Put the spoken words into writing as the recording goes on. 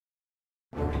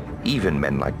Even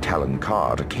men like Talon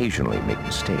Card occasionally make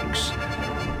mistakes.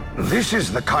 This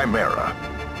is the Chimera.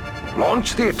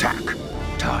 Launch the attack.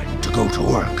 Time to go to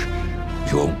work.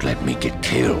 You won't let me get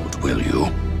killed, will you?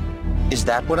 Is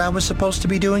that what I was supposed to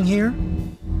be doing here?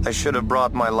 I should have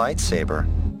brought my lightsaber.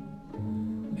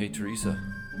 Hey, Teresa.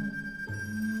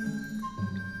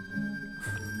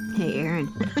 Hey,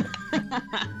 Aaron.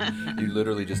 You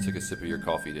literally just took a sip of your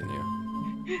coffee, didn't you?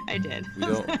 I did.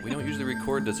 We don't usually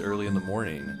record this early in the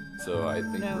morning, so I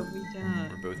think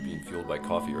we're both being fueled by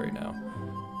coffee right now.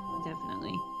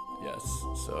 Definitely. Yes.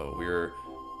 So we're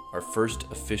our first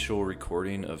official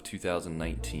recording of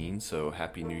 2019. So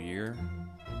Happy New Year.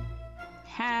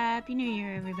 Happy New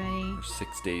Year, everybody. We're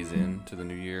 6 days into the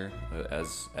new year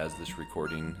as this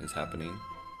recording is happening.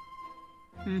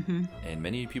 Mm-hmm. And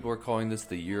many people are calling this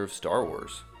the year of Star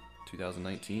Wars,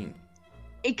 2019.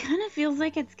 It kind of feels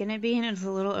like it's gonna be, and it's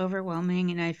a little overwhelming,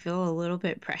 and I feel a little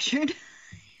bit pressured.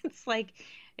 It's like,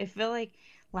 I feel like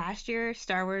last year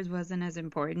Star Wars wasn't as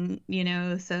important,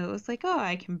 so it was like, oh,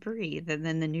 I can breathe. And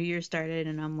then the new year started,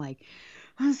 and I'm like,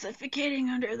 I'm suffocating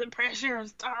under the pressure of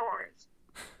Star Wars.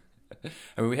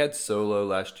 I mean, we had Solo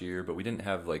last year, but we didn't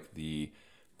have like the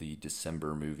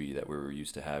December movie that we were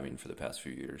used to having for the past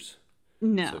few years.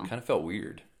 No. So it kind of felt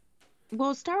weird.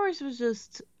 Well, Star Wars was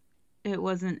just, it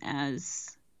wasn't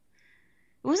as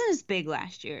big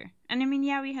last year. And I mean,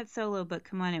 yeah, we had Solo, but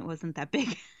come on, it wasn't that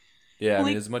big. Yeah, I Like,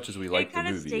 mean, as much as we liked the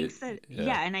movie.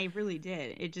 Yeah, and I really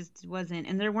did. It just wasn't,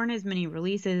 and there weren't as many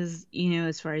releases,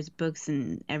 as far as books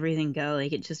and everything go.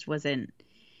 Like, it just wasn't,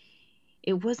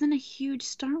 it wasn't a huge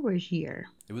Star Wars year.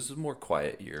 It was a more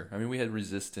quiet year. I mean, we had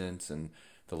Resistance and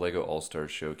the Lego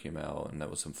All-Stars show came out, and that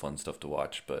was some fun stuff to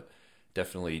watch, but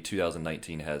definitely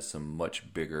 2019 has some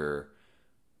much bigger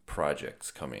projects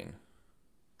coming.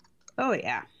 Oh,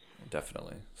 yeah.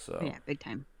 Definitely. So yeah, big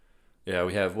time. Yeah,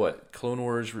 we have Clone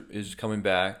Wars is coming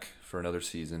back for another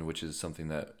season, which is something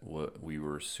that we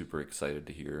were super excited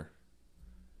to hear,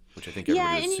 which I think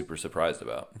everybody was super surprised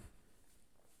about.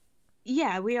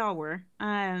 Yeah, we all were.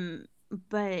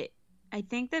 But I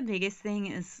think the biggest thing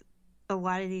is a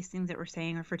lot of these things that we're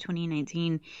saying are for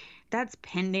 2019. That's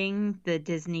pending the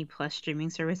Disney Plus streaming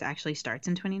service actually starts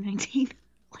in 2019,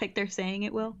 like they're saying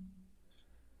it will.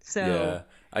 So yeah,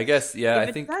 I guess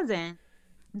I think if it doesn't,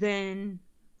 then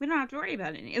we don't have to worry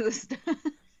about any of this stuff.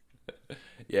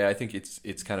 Yeah, I think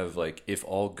it's kind of like if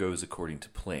all goes according to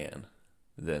plan,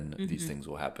 then these things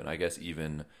will happen. I guess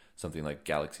even something like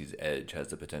Galaxy's Edge has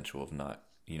the potential of not,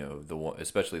 the one,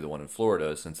 especially the one in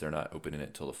Florida, since they're not opening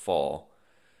it till the fall.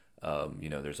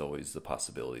 There's always the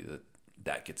possibility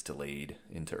that gets delayed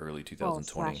into early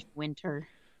 2020. Winter.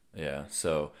 Yeah.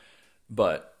 So,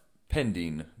 but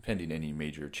pending any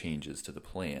major changes to the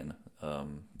plan,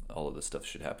 all of this stuff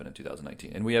should happen in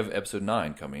 2019. And we have episode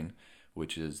 9 coming,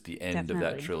 which is the end of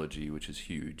that trilogy, which is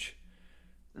huge.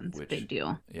 That's a big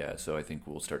deal. Yeah, so I think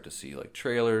we'll start to see like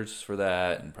trailers for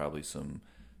that and probably some,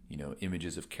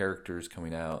 images of characters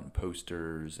coming out and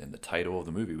posters and the title of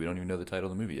the movie. We don't even know the title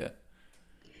of the movie yet.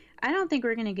 I don't think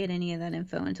we're going to get any of that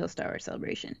info until Star Wars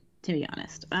Celebration, to be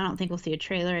honest. I don't think we'll see a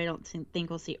trailer. I don't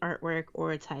think we'll see artwork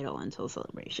or a title until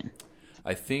Celebration.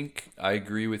 I think I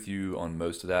agree with you on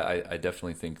most of that. I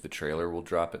definitely think the trailer will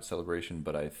drop at Celebration,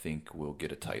 but I think we'll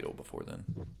get a title before then.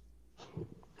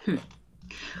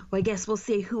 Well, I guess we'll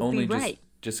see who will be right.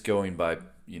 Just going by,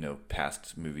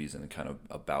 past movies and kind of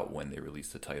about when they release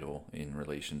the title in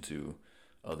relation to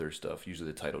other stuff.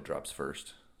 Usually the title drops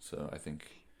first. So I think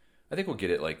we'll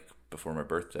get it like before my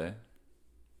birthday.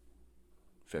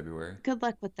 February. Good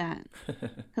luck with that.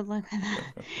 Good luck with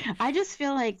that. I just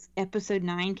feel like episode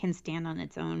 9 can stand on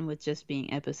its own with just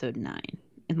being episode 9.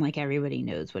 And like everybody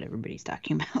knows what everybody's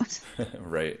talking about.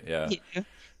 Right, yeah.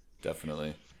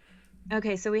 Definitely.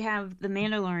 Okay, so we have The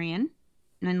Mandalorian.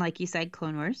 And like you said,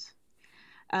 Clone Wars.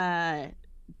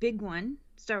 Big one,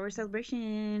 Star Wars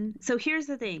Celebration. So here's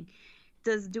the thing.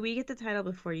 Do we get the title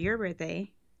before your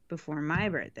birthday, before my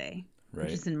birthday, right,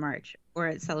 which is in March, or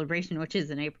at Celebration, which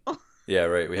is in April? Yeah,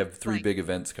 right. We have 3 big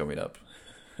events coming up.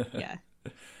 Yeah.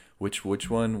 Which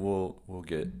one will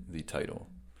get the title?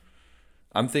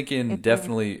 I'm thinking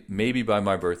definitely, maybe by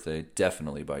my birthday,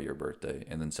 definitely by your birthday,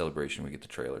 and then Celebration we get the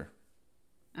trailer.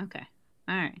 Okay.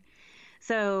 All right.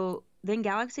 So then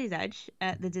Galaxy's Edge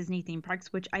at the Disney theme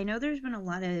parks, which I know there's been a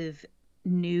lot of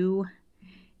new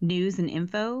news and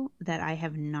info that I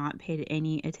have not paid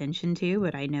any attention to,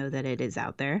 but I know that it is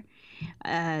out there.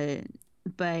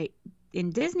 But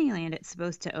in Disneyland, it's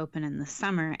supposed to open in the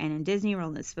summer, and in Disney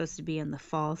World, it's supposed to be in the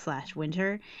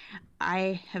fall/winter.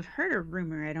 I have heard a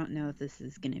rumor, I don't know if this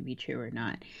is going to be true or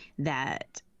not,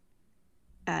 that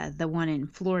the one in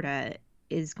Florida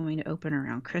is going to open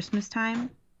around Christmas time.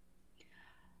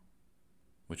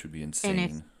 Which would be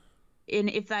insane. And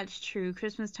if that's true,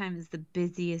 Christmas time is the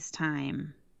busiest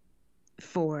time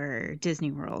for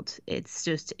Disney World. It's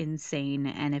just insane.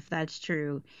 And if that's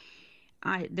true,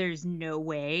 there's no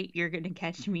way you're going to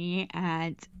catch me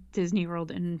at Disney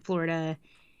World in Florida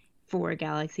for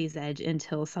Galaxy's Edge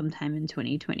until sometime in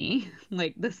 2020,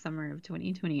 like the summer of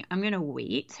 2020. I'm going to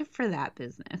wait for that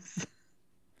business.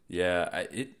 Yeah,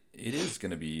 it is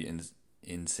going to be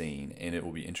insane, and it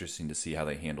will be interesting to see how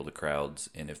they handle the crowds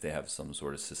and if they have some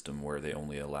sort of system where they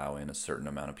only allow in a certain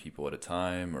amount of people at a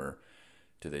time, or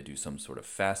do they do some sort of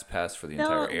fast pass for the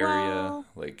entire area?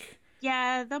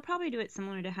 Yeah, they'll probably do it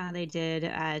similar to how they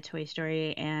did Toy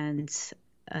Story and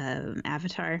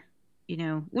Avatar,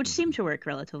 which seemed to work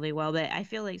relatively well. But I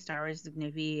feel like Star Wars is going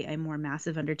to be a more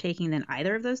massive undertaking than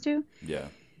either of those two. Yeah.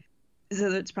 So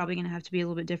it's probably going to have to be a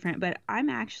little bit different. But I'm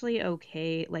actually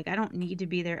okay. Like, I don't need to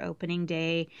be there opening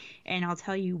day, and I'll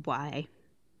tell you why.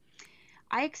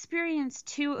 I experienced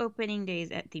 2 opening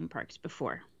days at theme parks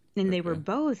before, and they were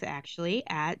both actually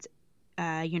at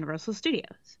Universal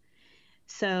Studios.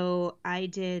 So I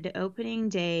did opening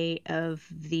day of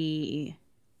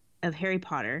Harry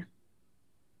Potter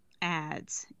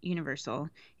at Universal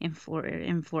in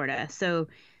Florida. So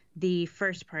the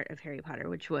first part of Harry Potter,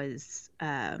 which was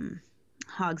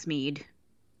Hogsmeade,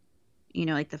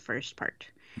 like the first part,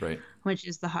 right? Which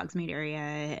is the Hogsmeade area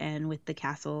and with the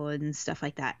castle and stuff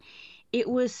like that. It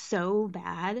was so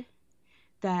bad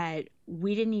that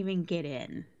we didn't even get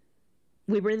in.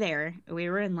 We were there, we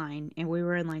were in line, and we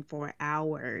were in line for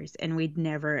hours, and we'd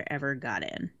never, ever got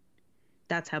in.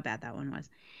 That's how bad that one was.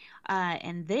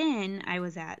 And then I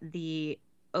was at the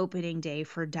opening day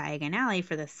for Diagon Alley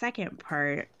for the second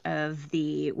part of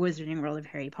the Wizarding World of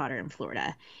Harry Potter in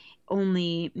Florida.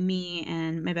 Only me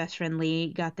and my best friend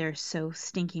Lee got there so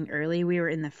stinking early. We were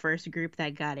in the first group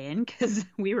that got in because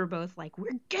we were both like,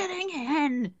 we're getting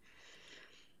in.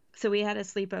 So we had a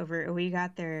sleepover. We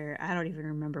got there. I don't even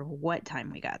remember what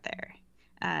time we got there.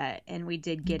 And we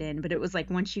did get in, but it was like,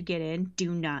 once you get in,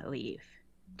 do not leave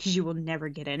because you will never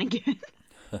get in again.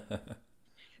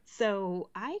 So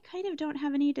I kind of don't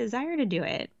have any desire to do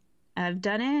it. I've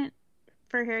done it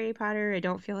for Harry Potter. I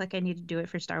don't feel like I need to do it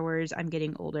for Star Wars. I'm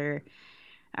getting older.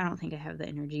 I don't think I have the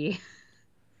energy.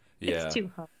 Yeah. It's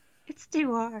too hard. It's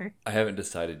too hard. I haven't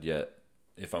decided yet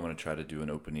if I'm going to try to do an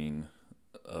opening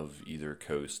of either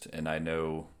coast. And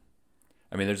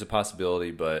there's a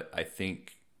possibility, but I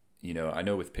think, I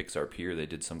know with Pixar Pier, they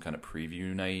did some kind of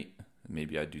preview night.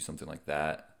 Maybe I'd do something like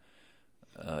that.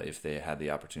 If they had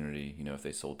the opportunity, if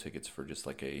they sold tickets for just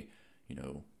like a,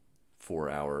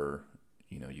 4-hour,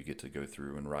 you get to go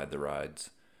through and ride the rides.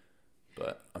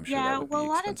 But I'm sure that would be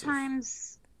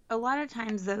expensive. A lot of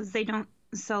times those, they don't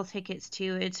sell tickets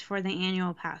to. It's for the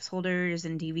annual pass holders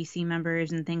and DVC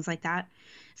members and things like that.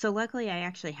 So luckily I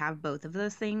actually have both of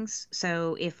those things.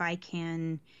 So if I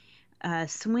can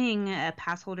swing a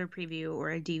pass holder preview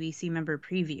or a DVC member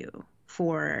preview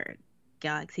for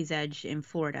Galaxy's Edge in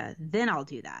Florida, then I'll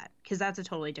do that because that's a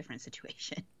totally different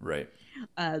situation. Right.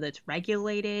 That's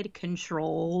regulated,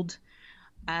 controlled.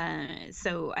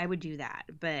 So I would do that.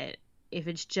 But if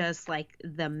it's just like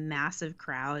the massive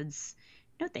crowds,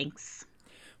 no thanks.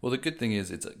 Well, the good thing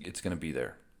is it's going to be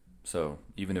there. So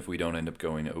even if we don't end up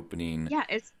going opening,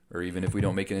 or even if we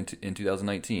don't make it in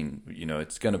 2019,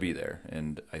 it's going to be there.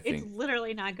 And I think it's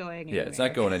literally not going anywhere. Yeah, it's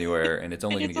not going anywhere, and it's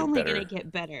only going to get better. It's only going to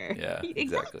get better. Yeah,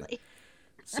 exactly.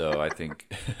 So I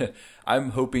think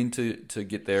I'm hoping to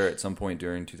get there at some point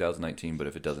during 2019. But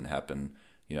if it doesn't happen,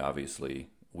 obviously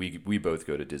we both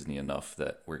go to Disney enough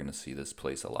that we're going to see this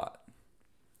place a lot.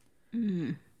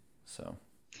 Mm. So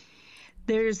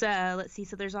there's let's see.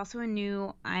 So there's also a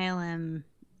new ILM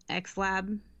X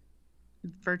Lab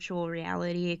virtual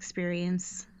reality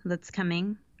experience that's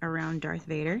coming around Darth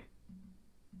Vader.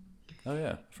 Oh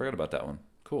yeah, I forgot about that one.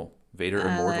 Cool. Vader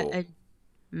Immortal.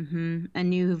 A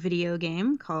new video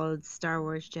game called Star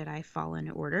Wars Jedi Fallen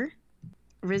Order.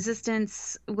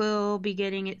 Resistance will be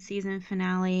getting its season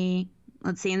finale.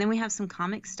 Let's see, and then we have some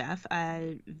comic stuff.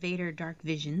 Vader Dark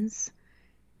Visions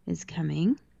is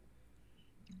coming.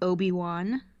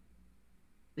 Obi-Wan.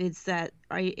 It's that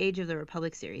Age of the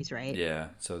Republic series, right? Yeah.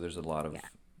 So there's a lot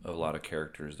of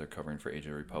characters they're covering for Age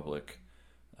of the Republic.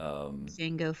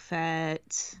 Jango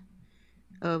Fett,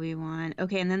 Obi-Wan.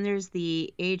 Okay, and then there's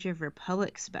the Age of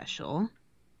Republic special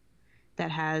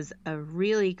that has a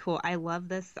really cool. I love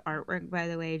this artwork, by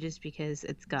the way, just because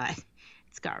it's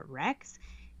got Rex,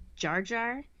 Jar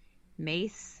Jar,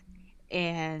 Mace,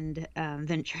 and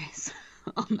Ventress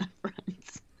on the front.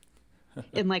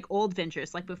 And like old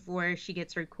Ventress, like before she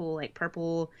gets her cool like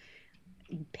purple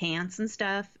pants and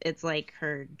stuff. It's like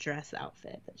her dress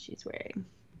outfit that she's wearing.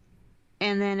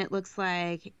 And then it looks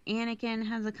like Anakin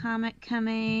has a comic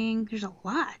coming. There's a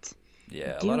lot.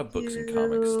 Yeah, a lot of books and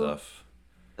comic stuff.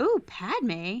 Ooh,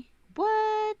 Padme.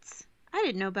 What? I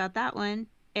didn't know about that one.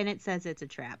 And it says it's a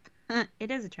trap.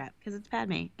 It is a trap because it's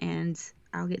Padme, and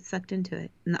I'll get sucked into it.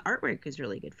 And the artwork is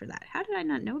really good for that. How did I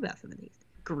not know about some of these?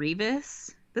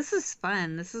 Grievous. This is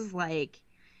fun. This is like,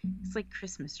 it's like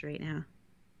Christmas right now.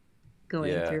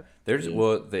 Going through. There's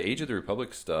the Age of the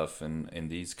Republic stuff and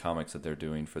these comics that they're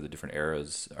doing for the different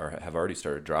eras have already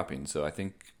started dropping. So I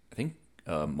think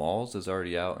Maul's is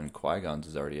already out and Qui-Gon's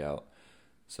is already out.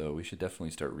 So we should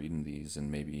definitely start reading these,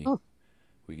 and maybe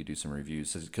we could do some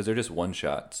reviews because they're just one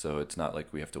shot. So it's not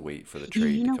like we have to wait for the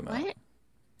trade to come out.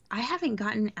 I haven't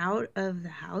gotten out of the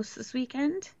house this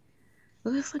weekend.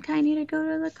 Looks like I need to go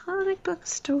to the comic book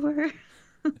store.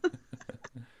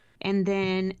 And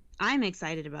then I'm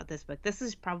excited about this book. This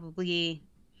is probably,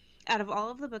 out of all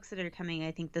of the books that are coming,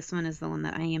 I think this one is the one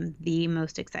that I am the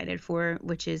most excited for,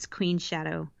 which is Queen's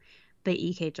Shadow by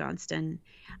E.K. Johnston,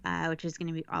 which is going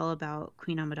to be all about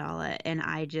Queen Amidala. And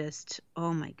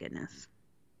oh my goodness.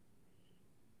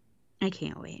 I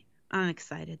can't wait. I'm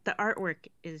excited. The artwork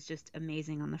is just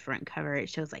amazing on the front cover. It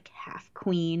shows like half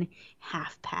Queen,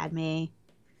 half Padme.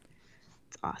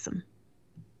 It's awesome.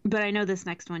 But I know this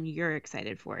next one you're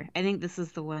excited for. I think this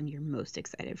is the one you're most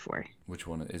excited for. Which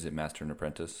one is it? Master and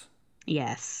Apprentice?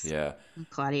 Yes. Yeah.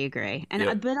 Claudia Gray.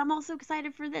 And but I'm also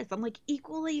excited for this. I'm like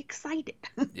equally excited.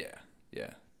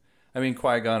 Yeah. I mean,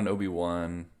 Qui-Gon and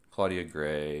Obi-Wan, Claudia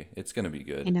Gray. It's gonna be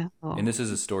good. I know. And this is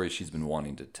a story she's been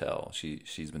wanting to tell.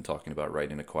 She's been talking about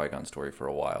writing a Qui-Gon story for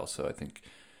a while. So I think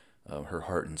her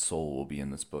heart and soul will be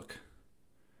in this book.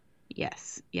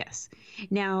 Yes.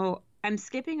 Now, I'm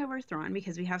skipping over Thrawn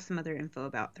because we have some other info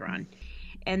about Thrawn.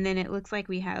 And then it looks like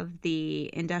we have the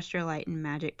Industrial Light and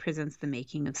Magic presents the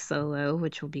making of Solo,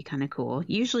 which will be kind of cool.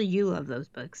 Usually you love those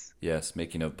books. Yes,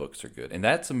 making of books are good. And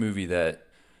that's a movie that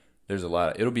there's a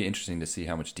lot. It'll be interesting to see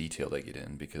how much detail they get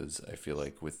in, because I feel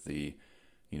like with the,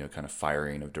 kind of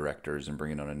firing of directors and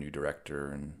bringing on a new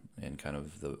director and kind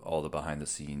of all the behind the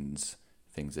scenes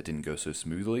things that didn't go so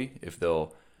smoothly, if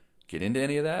they'll get into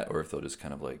any of that or if they'll just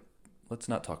kind of like, let's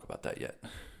not talk about that yet.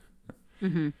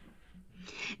 Mm-hmm.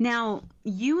 Now,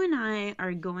 you and I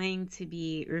are going to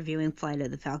be reviewing Flight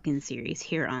of the Falcon series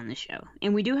here on the show.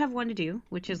 And we do have one to do,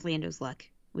 which is Lando's Luck.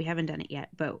 We haven't done it yet,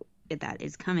 but that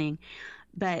is coming.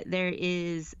 But there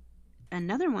is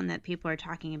another one that people are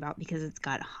talking about because it's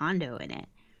got Hondo in it,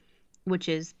 which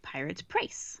is Pirate's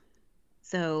Price.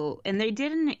 So, and they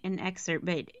did an excerpt,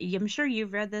 but I'm sure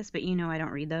you've read this, but I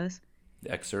don't read those.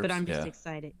 The excerpts, but I'm just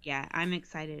excited. Yeah, I'm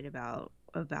excited about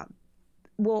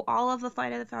all of the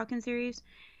Flight of the Falcon series,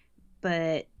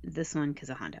 but this one because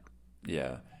of Hondo.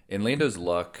 Yeah. In Lando's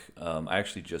Luck, I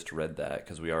actually just read that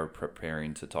because we are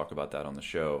preparing to talk about that on the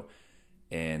show.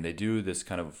 And they do this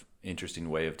kind of interesting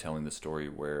way of telling the story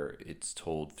where it's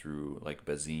told through like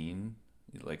Bazine,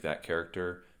 like that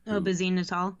character. Bazine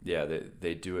Natal? Yeah,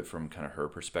 they do it from kind of her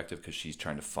perspective because she's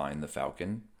trying to find the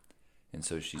Falcon. And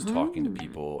so she's talking to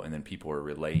people, and then people are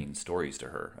relaying stories to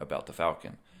her about the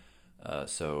Falcon.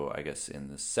 So I guess in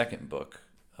the second book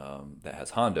that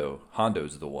has Hondo,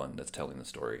 Hondo's the one that's telling the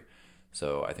story.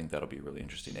 So I think that'll be really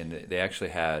interesting. And they actually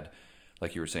had,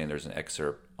 like you were saying, there's an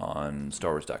excerpt on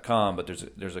StarWars.com, but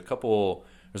there's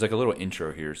like a little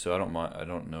intro here. So I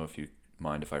don't know if you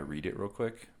mind if I read it real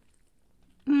quick.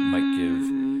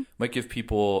 Might give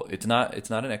people. It's not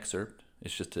an excerpt.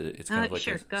 It's just it's kind of like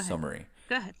a summary.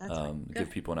 Go ahead. That's fine. Give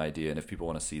people an idea, and if people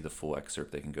want to see the full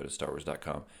excerpt, they can go to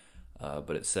StarWars.com.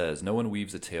 But it says, no one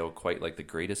weaves a tale quite like the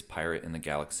greatest pirate in the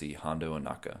galaxy, Hondo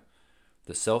Ohnaka.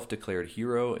 The self-declared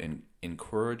hero and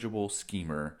incorrigible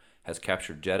schemer has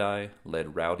captured Jedi,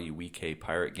 led rowdy Weekay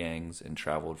pirate gangs, and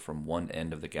traveled from one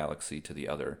end of the galaxy to the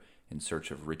other in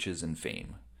search of riches and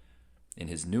fame. In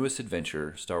his newest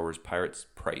adventure, Star Wars Pirate's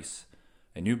Price,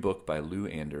 a new book by Lou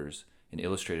Anders and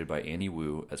illustrated by Annie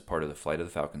Wu as part of the Flight of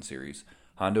the Falcon series,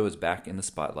 Hondo is back in the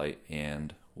spotlight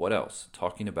and, what else,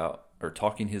 talking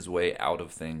his way out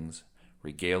of things,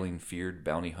 regaling feared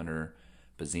bounty hunter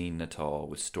Bazine Natal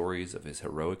with stories of his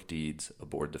heroic deeds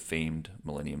aboard the famed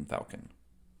Millennium Falcon.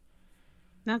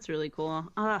 That's really cool.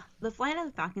 The Flight of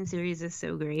the Falcon series is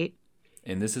so great.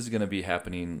 And this is going to be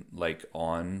happening like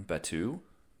on Batuu.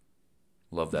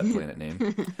 Love that planet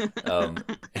name.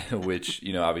 Which,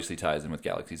 obviously ties in with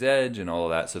Galaxy's Edge and all of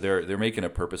that. So they're making a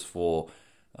purposeful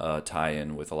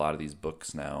tie-in with a lot of these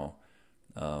books now.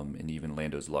 And even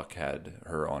Lando's Luck had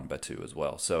her on Batuu as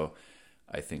well. So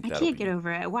I think I can't get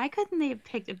over it. Why couldn't they have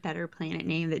picked a better planet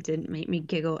name that didn't make me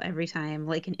giggle every time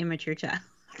like an immature child?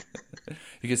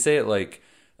 You could say it like,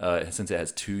 since it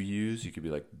has two U's, you could be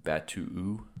like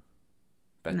Batu-U.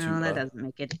 No, that doesn't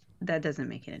make it. That doesn't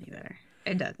make it any better.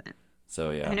 It doesn't.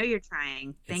 So yeah, I know you're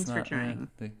trying. Thanks for trying.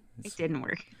 It didn't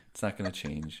work. It's not going to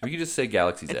change. We could just say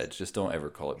Galaxy's Edge. Just don't ever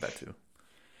call it Batu.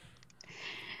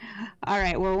 All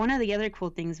right. Well, one of the other cool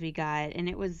things we got, and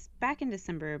it was back in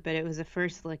December, but it was a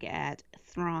first look at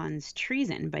Thrawn's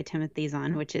Treason by Timothy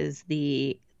Zahn, which is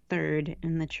the third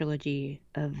in the trilogy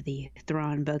of the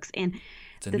Thrawn books. And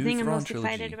the thing I'm most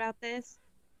excited about this,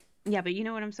 yeah, but you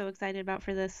know what I'm so excited about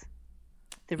for this?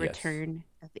 The return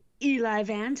of Eli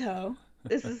Vanto.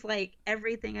 This is like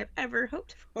everything I've ever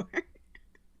hoped for.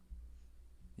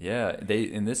 Yeah,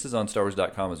 and this is on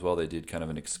StarWars.com as well. They did kind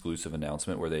of an exclusive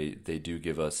announcement where they do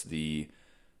give us the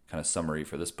kind of summary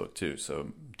for this book too.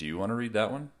 So, do you want to read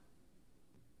that one?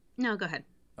 No, go ahead.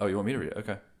 Oh, you want me to read it?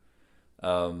 Okay.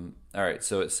 All right.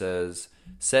 So it says,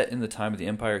 set in the time of the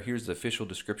Empire. Here's the official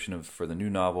description for the new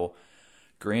novel.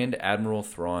 Grand Admiral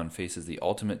Thrawn faces the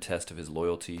ultimate test of his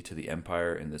loyalty to the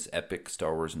Empire in this epic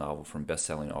Star Wars novel from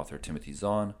best-selling author Timothy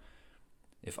Zahn.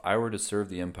 If I were to serve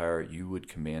the Empire, you would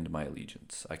command my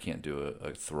allegiance. I can't do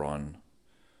a Thrawn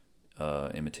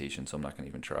imitation, so I'm not going to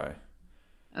even try.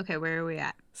 Okay, where are we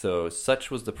at? So,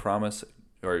 such was the promise.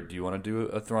 Or do you want to do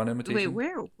a Thrawn imitation?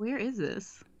 Wait, where is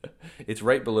this? It's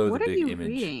right below what the big image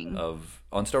reading? of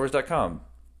on StarWars.com.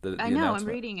 I know, I'm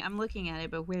reading. I'm looking at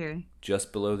it, but where?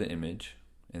 Just below the image,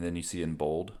 and then you see in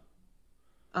bold.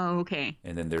 Oh, okay.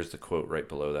 And then there's the quote right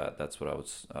below that. That's what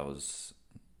I was.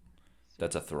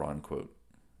 That's a Thrawn quote.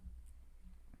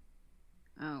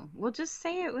 Oh, well, just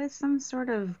say it with some sort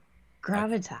of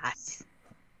gravitas.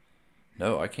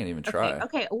 No, I can't even try.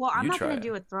 Okay. Well, I'm not going to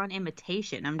do a Thrawn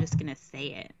imitation. I'm just going to say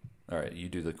it. All right, you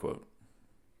do the quote.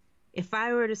 If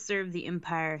I were to serve the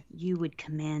Empire, you would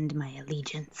command my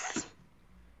allegiance.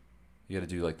 You got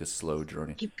to do like this slow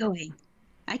droning. Keep going.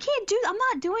 I'm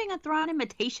not doing a Thrawn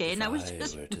imitation. If I was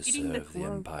just were to reading serve the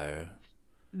Empire,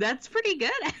 that's pretty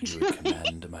good, actually. You would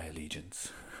command my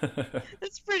allegiance.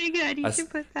 That's pretty good. You should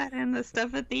put that in the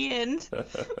stuff at the end.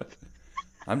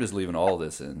 I'm just leaving all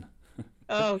this in.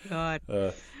 Oh, God.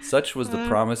 Such was the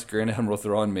promise Grand Admiral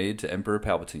Thrawn made to Emperor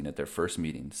Palpatine at their first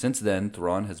meeting. Since then,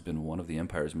 Thrawn has been one of the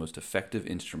Empire's most effective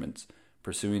instruments,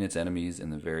 pursuing its enemies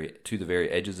to the very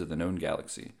edges of the known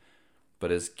galaxy.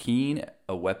 But as keen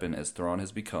a weapon as Thrawn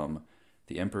has become,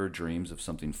 the Emperor dreams of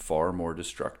something far more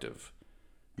destructive.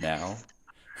 Now,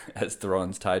 as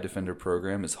Thrawn's TIE Defender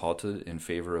program is halted in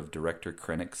favor of Director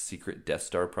Krennic's secret Death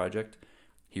Star project,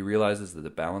 he realizes that the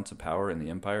balance of power in the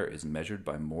Empire is measured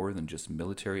by more than just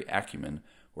military acumen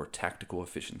or tactical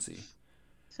efficiency.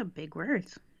 Some big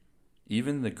words.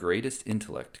 Even the greatest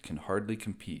intellect can hardly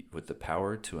compete with the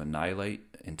power to annihilate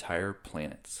entire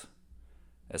planets.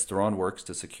 As Thrawn works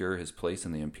to secure his place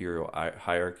in the Imperial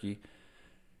hierarchy,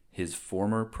 his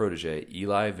former protege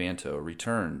Eli Vanto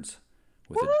returns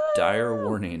with a dire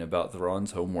warning about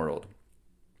Thrawn's homeworld.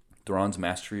 Thrawn's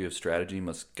mastery of strategy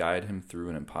must guide him through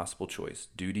an impossible choice: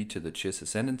 duty to the Chiss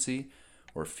Ascendancy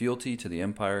or fealty to the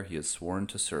Empire he has sworn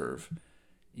to serve,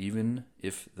 even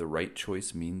if the right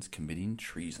choice means committing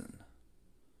treason.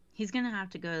 He's going to have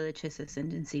to go to the Chiss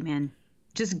Ascendancy, man.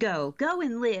 Just go. Go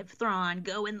and live, Thrawn.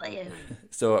 Go and live.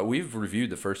 So we've reviewed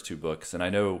the first two books, and I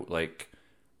know, like,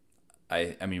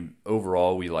 I mean,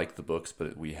 overall we like the books,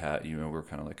 but we had, we're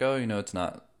kind of like, oh, it's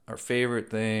not our favorite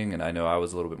thing. And I know I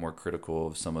was a little bit more critical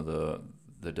of some of the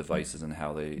devices and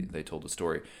how they told the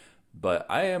story. But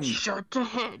I am... Shut the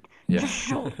head. Yeah.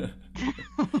 Shut.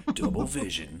 Double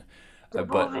vision.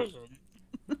 But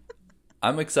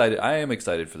I'm excited. I am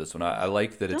excited for this one. I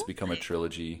like that it's become a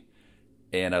trilogy.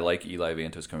 And I like Eli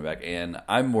Vanto's coming back. And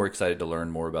I'm more excited to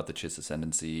learn more about the Chiss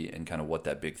Ascendancy and kind of what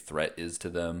that big threat is to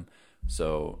them.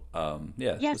 So,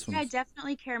 yeah. Yes, I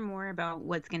definitely care more about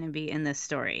what's going to be in this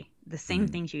story. The same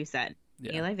things you said.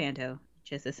 Yeah. Eli Vanto,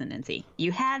 Chiss Ascendancy.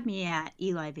 You had me at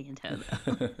Eli Vanto,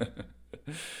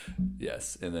 though.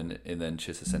 Yes. And then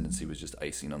Chiss Ascendancy was just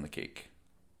icing on the cake.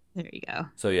 There you go.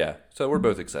 So, yeah. So we're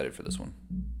both excited for this one.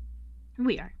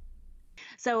 We are.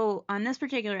 So on this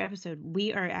particular episode,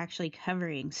 we are actually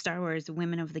covering Star Wars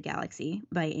Women of the Galaxy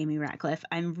by Amy Ratcliffe.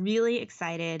 I'm really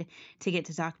excited to get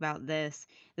to talk about this.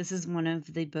 This is one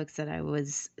of the books that I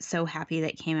was so happy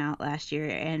that came out last year,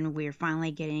 and we're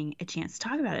finally getting a chance to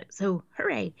talk about it. So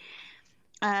hooray.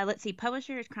 Let's see.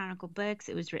 Publisher is Chronicle Books.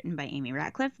 It was written by Amy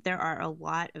Ratcliffe. There are a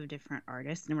lot of different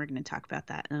artists, and we're going to talk about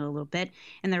that in a little bit.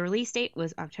 And the release date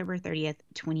was October 30th,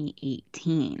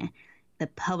 2018. The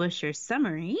publisher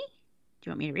summary... Do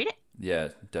you want me to read it? Yeah,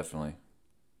 definitely.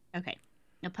 Okay.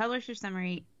 The publisher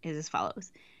summary is as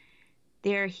follows.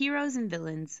 They are heroes and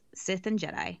villains, Sith and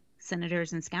Jedi,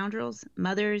 senators and scoundrels,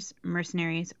 mothers,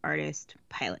 mercenaries, artists,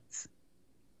 pilots.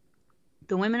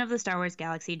 The women of the Star Wars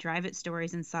galaxy drive its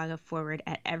stories and saga forward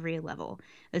at every level.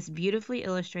 This beautifully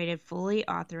illustrated, fully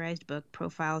authorized book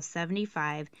profiles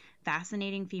 75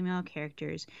 fascinating female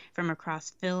characters from across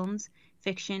films,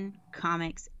 fiction,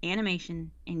 comics,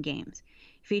 animation, and games,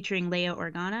 featuring Leia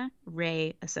Organa,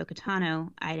 Rey, Ahsoka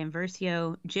Tano, Iden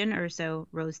Versio, Jyn Erso,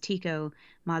 Rose Tico,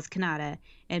 Maz Kanata,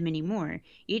 and many more.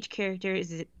 Each character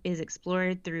is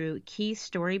explored through key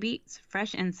story beats,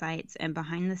 fresh insights, and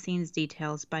behind-the-scenes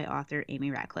details by author Amy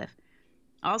Ratcliffe.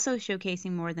 Also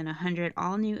showcasing more than 100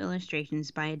 all-new illustrations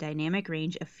by a dynamic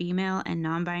range of female and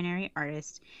non-binary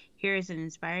artists, here is an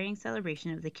inspiring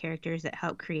celebration of the characters that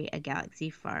help create a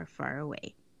galaxy far, far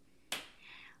away.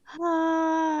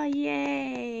 Ah,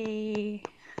 yay.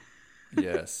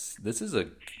 Yes, this is a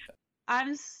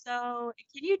I'm so,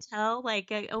 can you tell?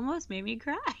 Like, it almost made me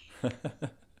cry.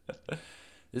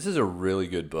 this is a really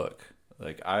good book.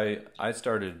 Like I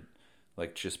started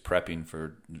like just prepping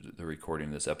for the recording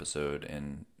of this episode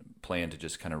and planned to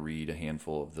just kind of read a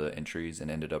handful of the entries and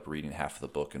ended up reading half of the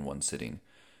book in one sitting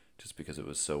just because it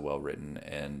was so well written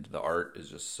and the art is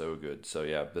just so good. So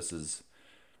yeah, this is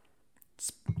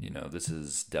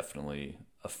definitely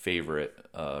a favorite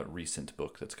recent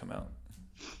book that's come out.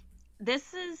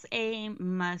 This is a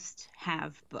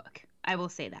must-have book. I will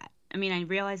say that. I mean, I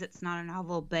realize it's not a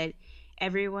novel, but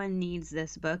everyone needs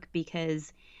this book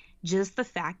because just the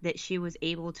fact that she was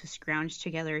able to scrounge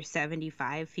together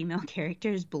 75 female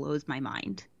characters blows my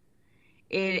mind.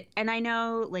 And I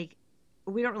know, like,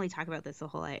 we don't really talk about this a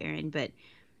whole lot, Aaron, but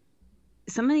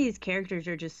some of these characters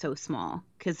are just so small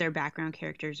because they're background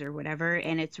characters or whatever,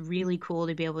 and it's really cool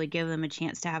to be able to give them a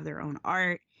chance to have their own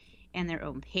art and their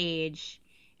own page.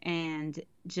 And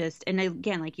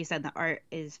again, like you said, the art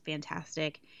is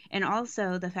fantastic. And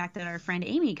also the fact that our friend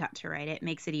Amy got to write it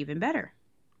makes it even better.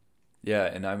 Yeah,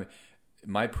 and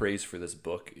my praise for this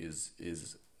book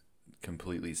is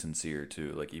completely sincere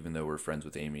too. Like even though we're friends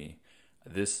with Amy,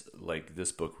 this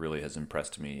book really has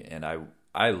impressed me, and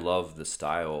I love the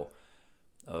style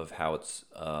of how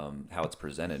it's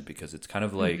presented because it's kind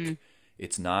of like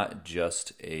it's not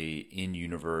just a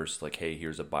in-universe like, hey,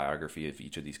 here's a biography of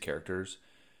each of these characters.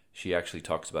 She actually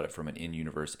talks about it from an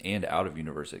in-universe and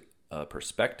out-of-universe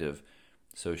perspective.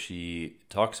 So she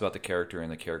talks about the character and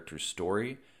the character's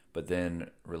story, but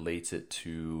then relates it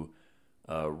to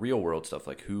real-world stuff,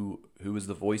 like who is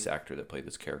the voice actor that played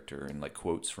this character, and like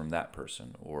quotes from that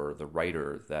person, or the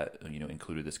writer that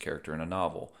included this character in a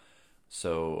novel.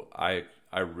 So I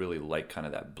really like kind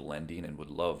of that blending, and would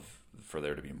love for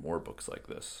there to be more books like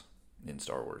this in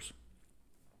Star Wars.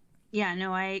 Yeah,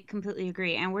 no, I completely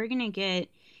agree. And we're going to get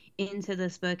into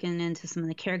this book and into some of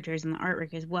the characters and the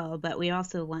artwork as well. But we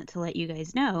also want to let you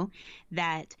guys know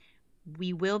that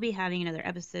we will be having another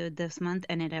episode this month,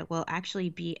 and it will actually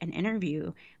be an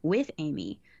interview with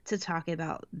Amy to talk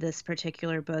about this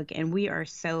particular book. And we are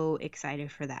so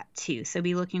excited for that too. So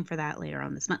be looking for that later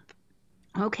on this month.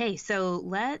 Okay, so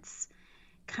let's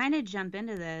kind of jump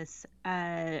into this.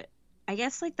 I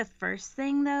guess like the first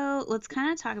thing though, let's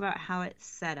kind of talk about how it's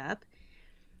set up.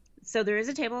 So there is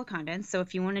a table of contents. So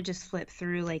if you want to just flip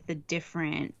through like the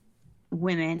different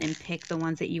women and pick the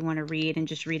ones that you want to read and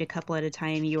just read a couple at a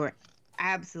time, you are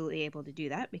absolutely able to do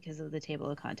that because of the table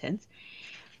of contents.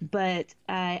 But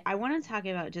I want to talk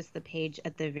about just the page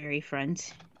at the very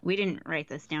front. We didn't write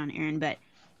this down, Aaron, but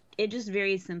it just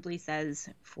very simply says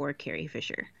for Carrie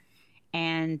Fisher.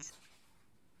 And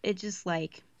it just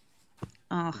like,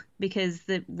 because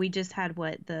we just had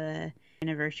the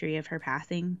anniversary of her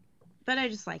passing. But I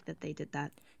just like that they did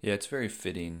that. Yeah, it's very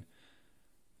fitting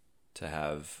to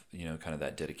have, kind of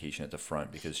that dedication at the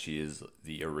front because she is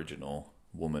the original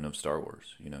woman of Star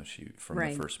Wars. She from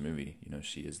the first movie,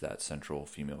 she is that central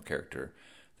female character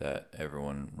that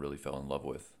everyone really fell in love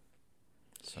with.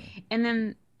 So. And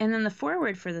then the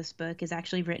foreword for this book is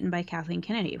actually written by Kathleen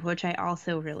Kennedy, which I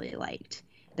also really liked,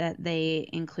 that they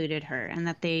included her and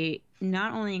that they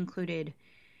not only included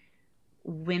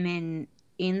women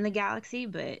in the galaxy,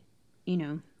 but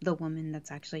the woman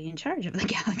that's actually in charge of the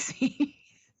galaxy.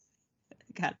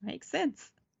 Gotta make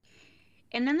sense.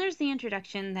 And then there's the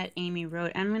introduction that Amy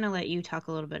wrote. I'm going to let you talk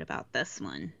a little bit about this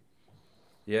one.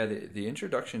 Yeah, the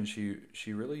introduction,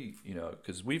 she really,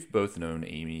 because we've both known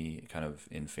Amy kind of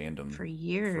in fandom for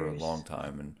years, for a long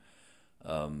time,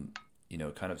 and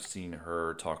kind of seen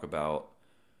her talk about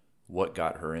what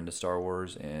got her into Star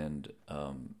Wars, and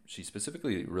she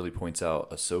specifically really points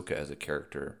out Ahsoka as a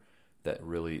character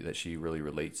that she really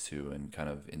relates to and kind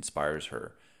of inspires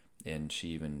her. And she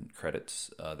even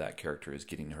credits that character as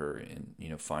getting her in,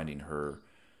 finding her,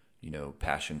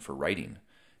 passion for writing.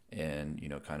 and, you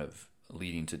know, kind of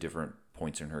leading to different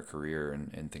points in her career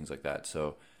and things like that.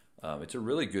 So it's a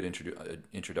really good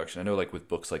introduction. I know, like with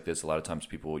books like this, a lot of times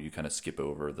you kind of skip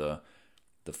over the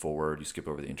foreword, you skip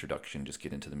over the introduction, just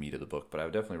get into the meat of the book. But I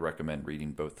would definitely recommend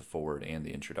reading both the foreword and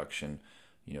the introduction,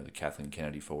 you know, the Kathleen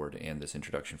Kennedy foreword and this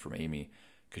introduction from Amy,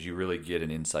 because you really get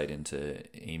an insight into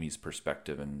Amy's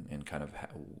perspective and kind of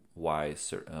why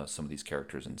some of these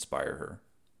characters inspire her.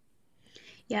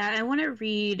 Yeah, I want to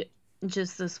read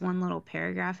just this one little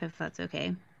paragraph, if that's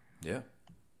okay. Yeah.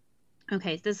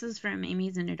 Okay, this is from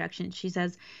Amy's introduction. She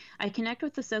says, I connect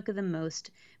with Ahsoka the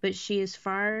most, but she is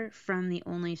far from the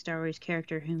only Star Wars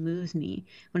character who moves me.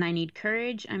 When I need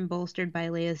courage, I'm bolstered by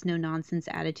Leia's no-nonsense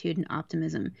attitude and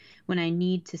optimism. When I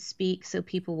need to speak so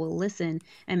people will listen,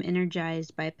 I'm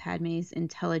energized by Padme's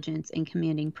intelligence and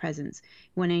commanding presence.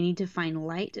 When I need to find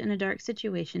light in a dark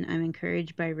situation, I'm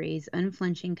encouraged by Rey's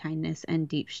unflinching kindness and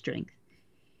deep strength.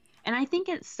 And I think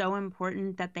it's so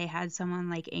important that they had someone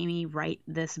like Amy write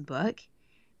this book,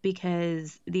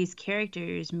 because these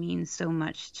characters mean so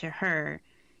much to her,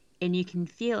 and you can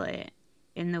feel it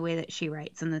in the way that she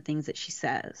writes and the things that she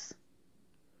says.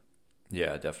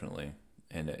 Yeah, definitely.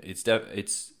 And it's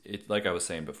like I was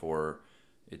saying before,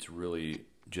 it's really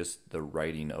just the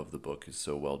writing of the book is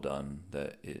so well done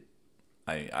that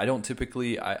I don't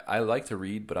typically, I like to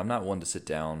read, but I'm not one to sit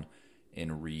down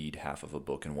and read half of a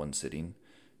book in one sitting.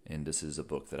 And this is a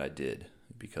book that I did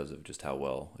because of just how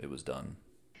well it was done.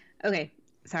 Okay,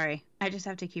 sorry. I just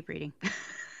have to keep reading.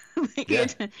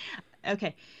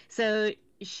 Okay, so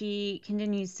she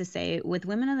continues to say, with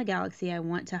Women of the Galaxy, I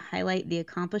want to highlight the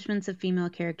accomplishments of female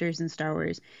characters in Star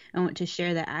Wars. I want to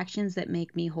share the actions that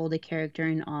make me hold a character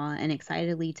in awe and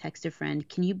excitedly text a friend,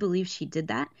 can you believe she did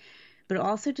that? But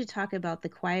also to talk about the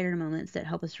quieter moments that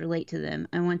help us relate to them.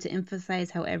 I want to emphasize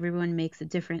how everyone makes a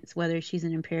difference, whether she's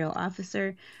an Imperial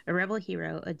officer, a rebel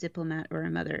hero, a diplomat, or a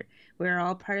mother. We are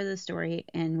all part of the story,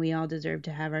 and we all deserve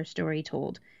to have our story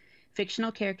told.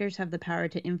 Fictional characters have the power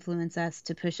to influence us,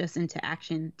 to push us into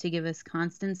action, to give us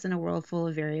constants in a world full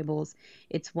of variables.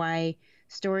 It's why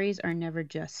stories are never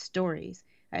just stories.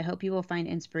 I hope you will find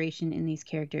inspiration in these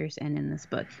characters and in this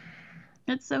book.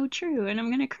 That's so true, and I'm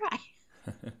going to cry.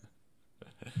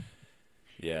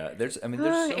 Yeah, there's so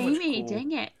much Amy, cool,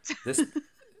 dang it.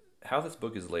 How this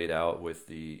book is laid out with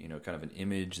the, you know, kind of an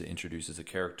image that introduces a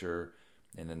character,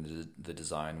 and then the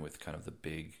design with kind of the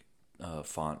big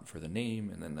font for the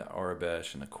name, and then the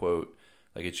Arabesh and the quote.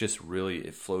 Like, it's just really,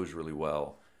 it flows really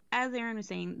well. As Aaron was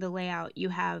saying, the layout, you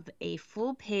have a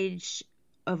full page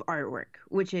of artwork,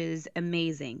 which is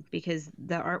amazing because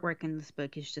the artwork in this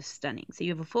book is just stunning. So you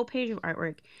have a full page of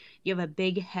artwork, you have a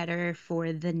big header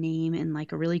for the name and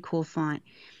like a really cool font,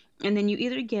 and then you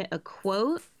either get a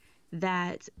quote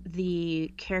that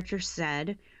the character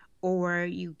said, or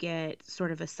you get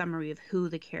sort of a summary of who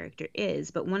the character is.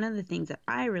 But one of the things that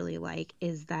I really like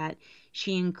is that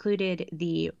she included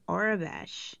the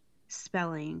Arabesh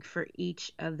spelling for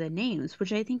each of the names,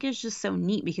 which I think is just so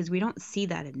neat because we don't see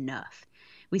that enough.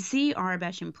 We see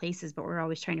Arabesh in places, but we're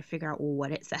always trying to figure out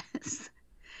what it says.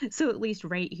 So at least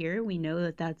right here, we know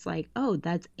that that's like, oh,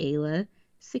 that's Aayla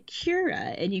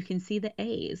Secura. And you can see the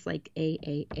A's, like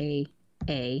A.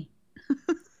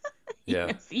 Yeah.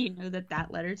 So you know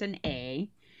that letter's an A.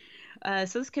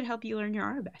 So this could help you learn your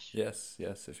Arabesh. Yes.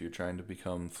 If you're trying to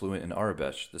become fluent in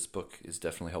Arabesh, this book is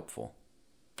definitely helpful.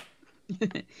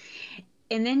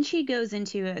 And then she goes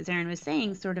into, as Aaron was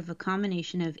saying, sort of a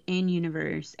combination of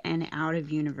in-universe and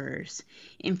out-of-universe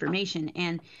information.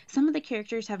 And some of the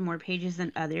characters have more pages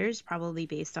than others, probably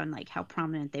based on like how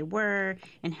prominent they were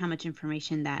and how much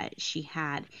information that she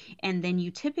had. And then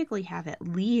you typically have at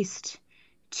least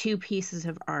 2 pieces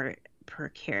of art per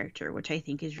character, which I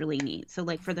think is really neat. So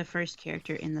like for the first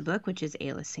character in the book, which is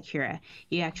Aayla Secura,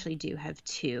 you actually do have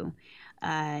 2.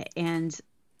 And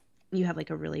you have like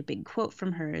a really big quote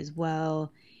from her as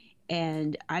well.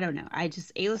 And I don't know,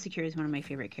 Aayla Secura is one of my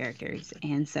favorite characters.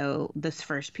 And so this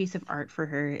first piece of art for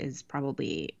her is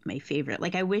probably my favorite.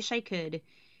 Like, I wish I could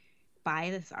buy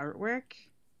this artwork.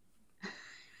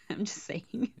 I'm just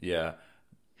saying. Yeah.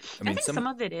 I think some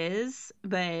of it is,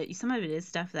 but some of it is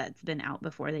stuff that's been out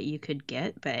before that you could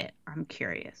get, but I'm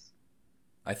curious.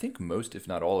 I think most, if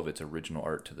not all of it's original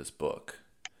art to this book.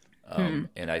 And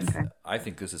I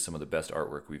think this is some of the best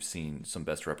artwork we've seen, some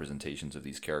best representations of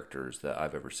these characters that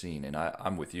I've ever seen. And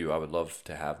I'm with you. I would love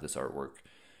to have this artwork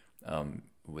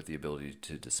with the ability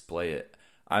to display it.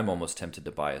 I'm almost tempted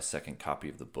to buy a second copy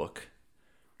of the book.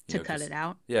 To cut it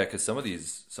out? Yeah, because some of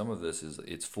this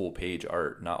it's full page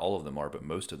art. Not all of them are, but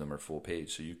most of them are full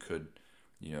page. So you could,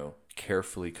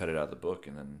 carefully cut it out of the book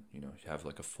and then, have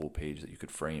like a full page that you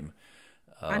could frame.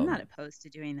 I'm not opposed to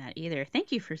doing that either.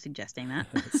 Thank you for suggesting that.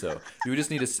 So you would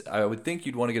just need I would think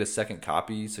you'd want to get a second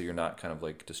copy so you're not kind of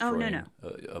like destroying no.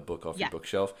 a book off Yeah. your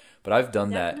bookshelf. But I've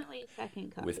done Definitely a that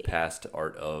second copy. with past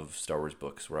Art of Star Wars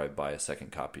books where I buy a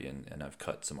second copy and I've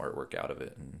cut some artwork out of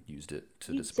it and used it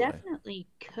to You display. definitely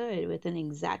could with an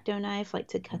X-Acto knife, like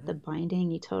to cut the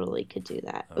binding. You totally could do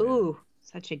that. Oh, yeah. Ooh,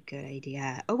 such a good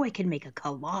idea. Oh, I could make a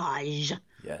collage.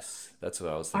 Yes, that's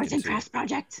what I was Arts thinking and too. crafts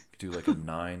project. Do like a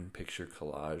 9-picture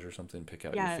collage or something. Pick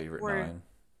out your Yeah, favorite or 9.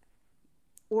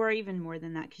 or even more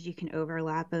than that, because you can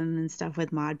overlap them and stuff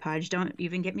with Mod Podge. Don't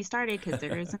even get me started, because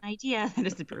there is an idea that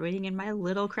is brewing in my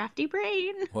little crafty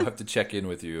brain. We'll have to check in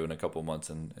with you in a couple months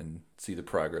and see the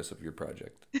progress of your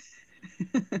project.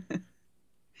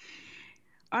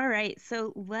 All right,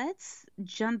 so let's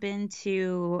jump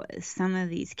into some of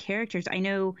these characters. I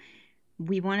know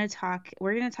we're going to talk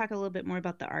a little bit more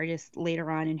about the artists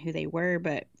later on and who they were,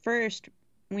 but first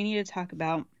we need to talk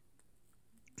about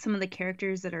some of the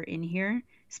characters that are in here,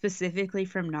 specifically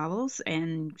from novels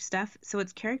and stuff. So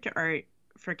it's character art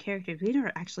for characters we've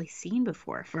never actually seen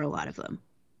before for a lot of them.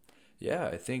 Yeah,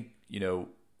 I think,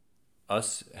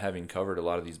 us having covered a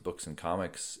lot of these books and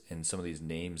comics, and some of these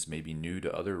names may be new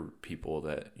to other people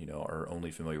that, are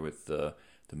only familiar with the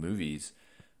movies.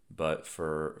 But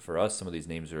for us, some of these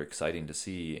names are exciting to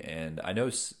see. And I know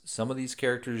some of these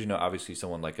characters, obviously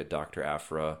someone like a Dr.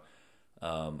 Aphra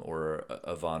or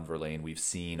a Von Verlaine, we've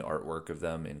seen artwork of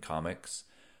them in comics.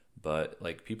 But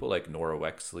like people like Nora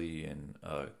Wexley and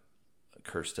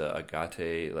Kirsta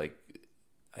Agate,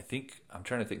 I'm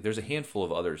trying to think, there's a handful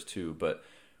of others too, but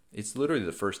it's literally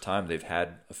the first time they've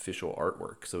had official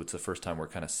artwork. So it's the first time we're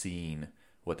kind of seeing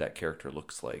what that character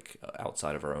looks like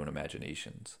outside of our own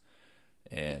imaginations.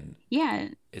 And yeah,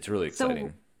 it's really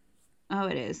exciting. Oh,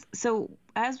 it is. So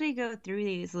as we go through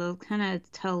these, we'll kind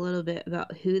of tell a little bit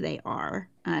about who they are,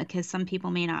 because some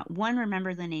people may not, one,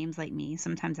 remember the names like me.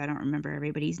 Sometimes I don't remember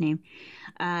everybody's name,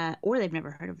 or they've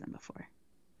never heard of them before.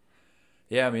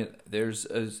 Yeah, I mean, there's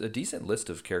a decent list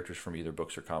of characters from either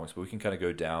books or comics, but we can kind of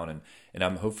go down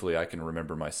and hopefully I can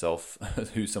remember myself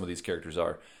who some of these characters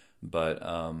are. But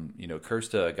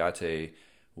Kirsta Agate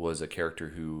was a character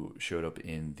who showed up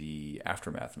in the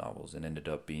Aftermath novels and ended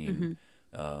up being,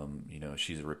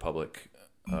 she's a Republic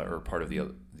or part of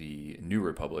the New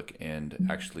Republic, and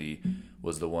actually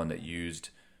was the one that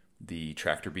used the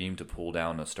tractor beam to pull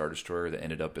down a Star Destroyer that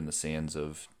ended up in the sands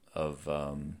of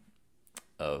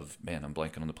man, I'm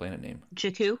blanking on the planet name.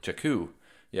 Jakku.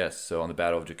 Yes. So on the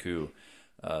Battle of Jakku.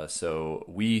 So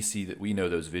we know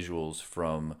those visuals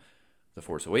from The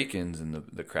Force Awakens and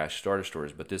the crashed Star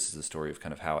Destroyers, but this is the story of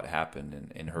kind of how it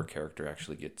happened, and her character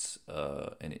actually gets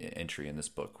an entry in this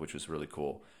book, which was really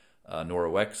cool.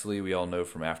 Nora Wexley, we all know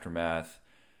from Aftermath,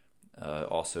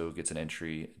 also gets an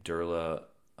entry. Durla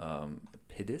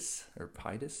Pidis,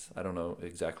 I don't know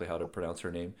exactly how to pronounce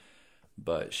her name,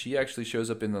 but she actually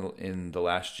shows up in The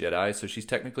Last Jedi, so she's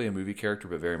technically a movie character,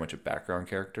 but very much a background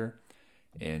character.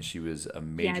 And she was a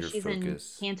major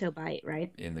focus in Canto Bight,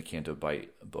 right? In the Canto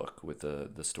Bight book with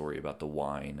the story about the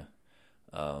wine.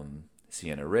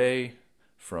 Sienna Ray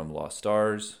from Lost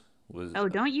Stars was. Oh,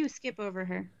 don't you skip over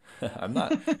her. I'm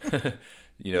not.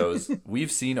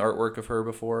 We've seen artwork of her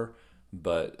before,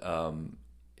 but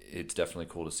it's definitely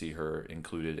cool to see her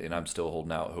included. And I'm still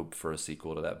holding out hope for a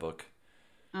sequel to that book.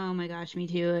 Oh my gosh, me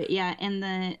too. Yeah, and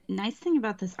the nice thing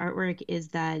about this artwork is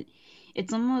that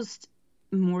it's almost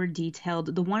more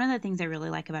detailed. One of the things I really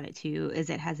like about it too is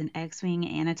it has an X-Wing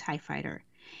and a TIE fighter,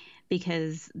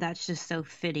 because that's just so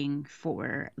fitting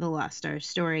for the Lost Stars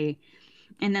story.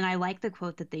 And then I like the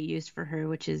quote that they used for her,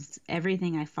 which is,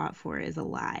 "Everything I fought for is a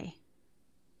lie."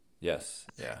 Yes.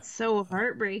 Yeah. So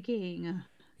heartbreaking.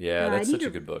 Yeah, that's such a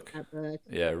good book.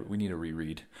 Yeah, we need to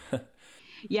reread.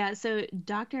 Yeah, so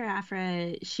Dr.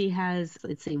 Aphra, she has,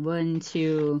 let's see,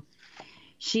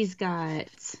 she's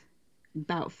got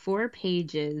about 2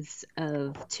 pages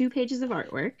of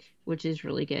artwork, which is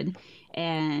really good,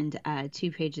 and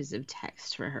 2 pages of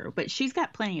text for her. But she's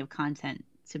got plenty of content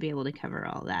to be able to cover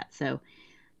all that, so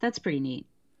that's pretty neat.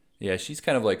 Yeah, she's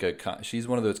kind of like she's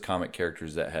one of those comic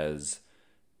characters that has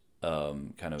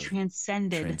kind of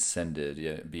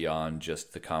transcended beyond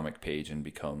just the comic page and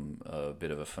become a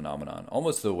bit of a phenomenon,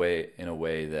 almost in a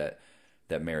way that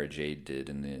Mara Jade did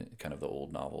in the kind of the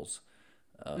old novels,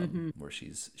 where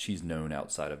she's known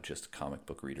outside of just comic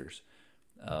book readers.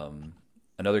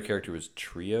 Another character was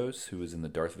Trios, who was in the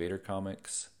Darth Vader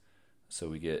comics. So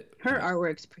we get her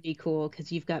artwork's pretty cool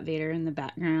because you've got Vader in the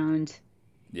background.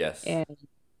 Yes, and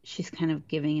she's kind of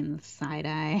giving him the side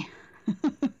eye.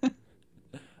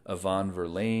 Von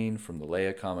Verlaine from the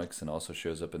Leia comics, and also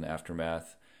shows up in the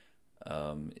Aftermath.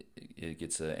 It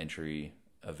gets an entry.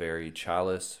 A very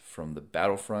Chalice from the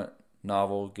Battlefront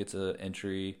novel gets an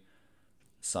entry.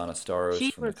 Sana Staros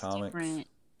She from the looks comics. different.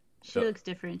 She Oh, looks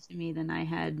different to me than I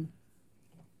had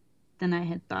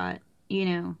thought, you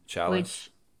know, Chalice.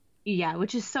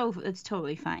 which is it's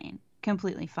totally fine.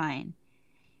 Completely fine.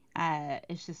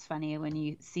 It's just funny when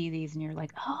you see these and you're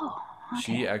like, "Oh,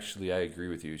 She okay." actually, I agree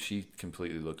with you. She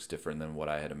completely looks different than what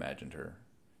I had imagined her.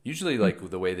 Usually, like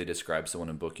the way they describe someone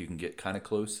in book, you can get kind of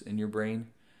close in your brain.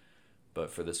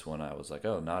 But for this one, I was like,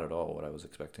 oh, not at all what I was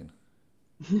expecting.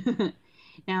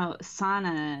 Now,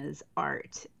 Sana's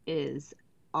art is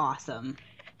awesome.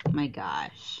 My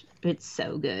gosh, it's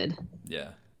so good.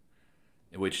 Yeah.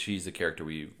 In which she's a character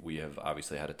we have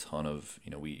obviously had a ton of,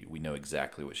 we know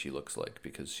exactly what she looks like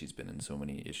because she's been in so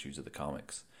many issues of the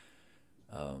comics.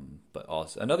 But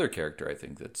also another character I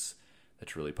think that's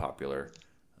really popular,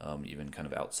 even kind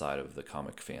of outside of the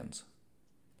comic fans.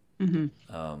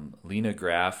 Lena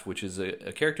Graff, which is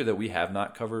a character that we have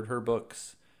not covered her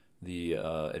books, the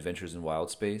Adventures in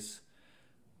Wild Space,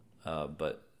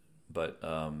 but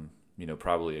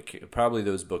probably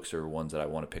those books are ones that I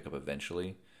want to pick up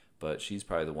eventually. But she's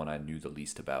probably the one I knew the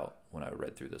least about when I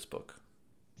read through this book.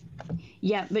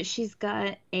 Yeah, but she's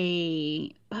got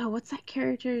what's that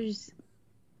character's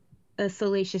a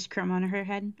salacious crumb on her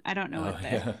head? I don't know Oh what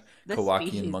yeah, the Kowakian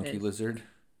species monkey is. lizard.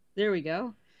 There we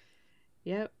go.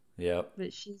 Yep. Yep.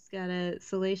 But she's got a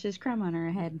salacious crumb on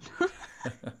her head.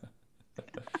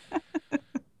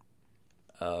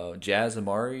 Jazz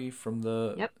Amari from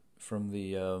the Yep.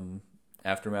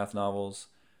 Aftermath novels.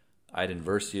 Iden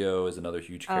Versio is another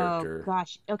huge Oh character.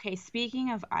 gosh. Okay,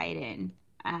 speaking of Iden,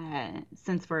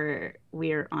 since we're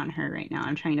on her right now,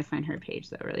 I'm trying to find her page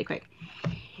though really quick.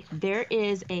 There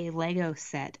is a Lego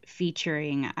set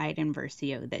featuring Iden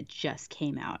Versio that just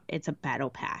came out. It's a battle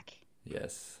pack.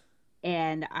 Yes.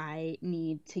 And I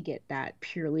need to get that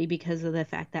purely because of the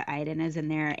fact that Iden is in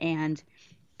there. And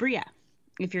Bria,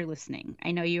 if you're listening,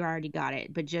 I know you already got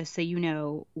it, but just so you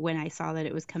know, when I saw that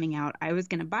it was coming out, I was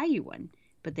going to buy you one,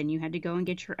 but then you had to go and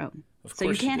get your own. Of So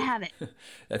you course she can't did. have it.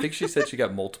 I think she said she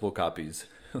got multiple copies.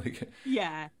 Like,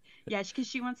 Yeah. Yeah, because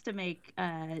she wants to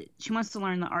she wants to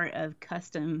learn the art of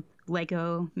custom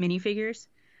Lego minifigures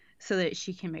so that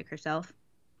she can make herself.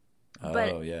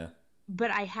 But oh yeah.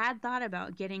 But I had thought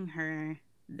about getting her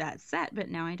that set, but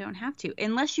now I don't have to.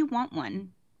 Unless you want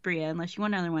one, Bria, unless you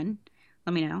want another one,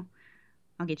 let me know.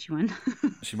 I'll get you one.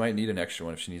 She might need an extra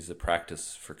one if she needs to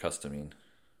practice for customing.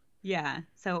 Yeah,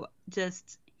 so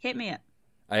just hit me up.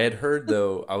 I had heard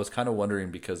though, I was kind of wondering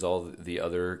because all the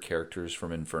other characters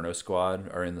from Inferno Squad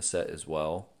are in the set as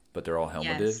well, but they're all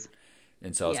helmeted. Yes.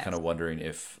 And so I was Yes. kind of wondering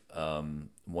if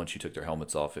once you took their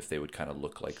helmets off, if they would kind of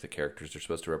look like the characters they're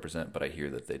supposed to represent, but I hear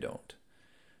that they don't.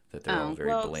 That they're all Oh, very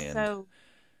well, bland.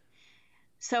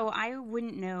 so I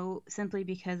wouldn't know simply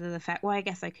because of the fact, well, I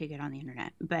guess I could get on the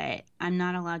internet, but I'm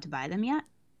not allowed to buy them yet.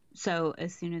 So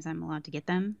as soon as I'm allowed to get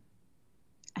them,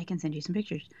 I can send you some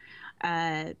pictures.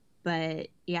 But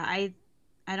yeah, I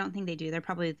don't think they do. They're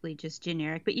probably just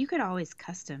generic, but you could always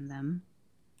custom them.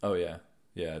 Oh yeah.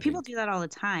 Yeah, I People think do that all the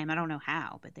time. I don't know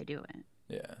how, but they do it.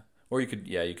 yeah. Or you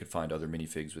could find other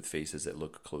minifigs with faces that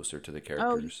look closer to the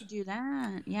Oh, you characters. could do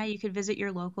that. Yeah, you could visit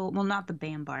your local, well, not the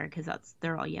Bam Bar because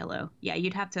they're all yellow. Yeah,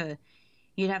 you'd have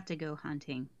to go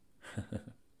hunting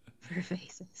for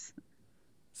faces.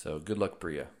 So good luck,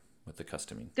 Bria, with the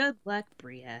costuming. Good luck,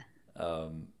 Bria.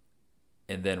 And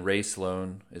then Ray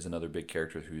Sloan is another big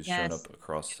character who's shown Yes, up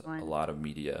across good one. a lot of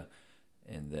media.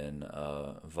 And then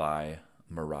Vi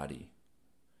Maradi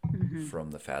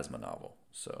from the Phasma novel.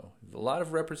 So a lot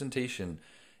of representation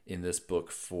in this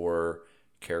book for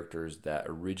characters that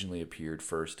originally appeared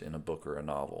first in a book or a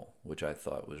novel, which I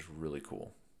thought was really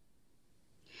cool.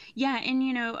 Yeah, and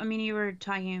I mean, you were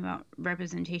talking about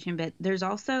representation, but there's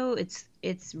also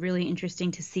it's really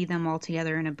interesting to see them all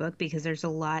together in a book because there's a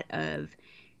lot of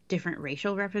different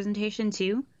racial representation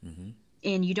too.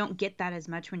 And you don't get that as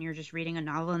much when you're just reading a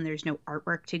novel and there's no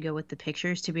artwork to go with the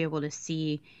pictures to be able to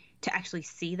actually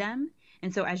see them.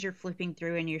 And so as you're flipping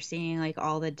through and you're seeing like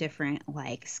all the different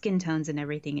like skin tones and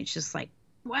everything, it's just like,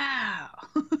 wow.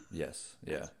 Yes,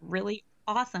 yeah. Really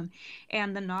awesome.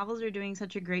 And the novels are doing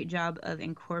such a great job of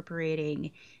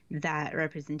incorporating that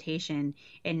representation.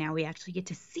 And now we actually get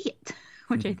to see it,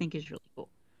 which I think is really cool.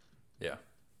 Yeah.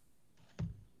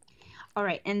 All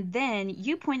right. And then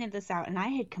you pointed this out, and I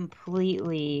had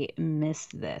completely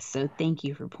missed this. So thank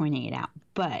you for pointing it out.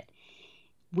 But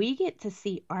we get to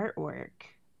see artwork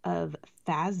of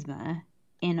Phasma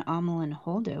and Amal and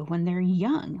Holdo when they're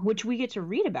young, which we get to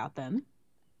read about them.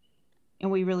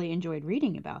 And we really enjoyed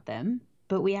reading about them.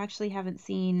 But we actually haven't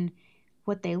seen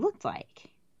what they looked like,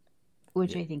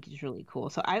 which I think is really cool.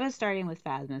 So I was starting with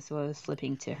Phasma, so I was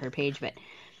flipping to her page, but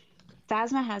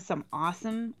Phasma has some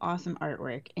awesome, awesome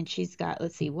artwork, and she's got,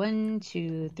 let's see, 1,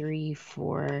 2, 3,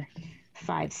 4,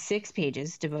 5, 6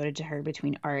 pages devoted to her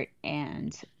between art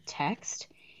and text.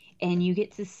 And you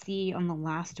get to see on the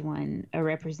last one a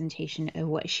representation of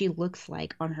what she looks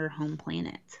like on her home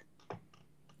planet.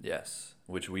 Yes,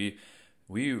 which we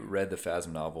read the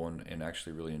Phasma novel and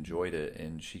actually really enjoyed it.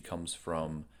 And she comes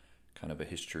from kind of a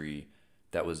history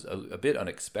that was a bit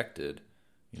unexpected.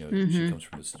 You know, she comes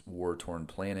from this war-torn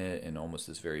planet and almost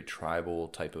this very tribal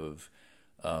type of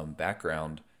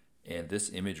background. And this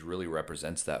image really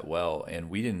represents that well. And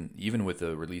we didn't, even with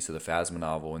the release of the Phasma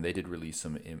novel, and they did release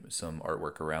some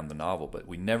artwork around the novel, but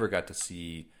we never got to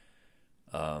see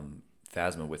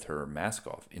Phasma with her mask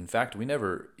off. In fact, we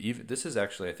never even. This is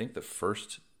actually, I think, the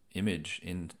first image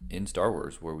in Star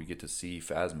Wars where we get to see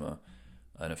Phasma,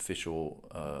 an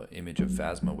official image of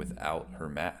Phasma without her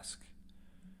mask.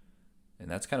 And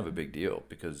that's kind of a big deal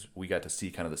because we got to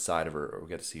see kind of the side of her, or we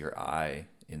got to see her eye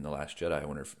in The Last Jedi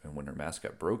when her mask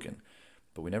got broken,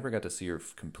 but we never got to see her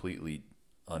completely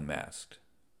unmasked.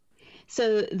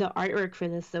 So the artwork for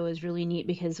this though is really neat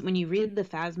because when you read the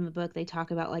Phasma book, they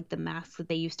talk about like the masks that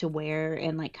they used to wear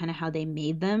and like kind of how they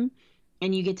made them,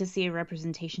 and you get to see a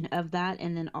representation of that,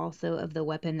 and then also of the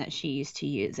weapon that she used to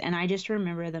use. And I just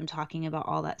remember them talking about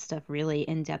all that stuff really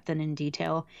in depth and in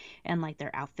detail, and like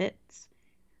their outfits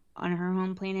on her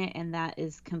home planet, and that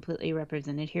is completely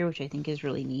represented here, which I think is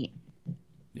really neat.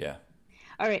 Yeah.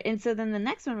 All right, and so then the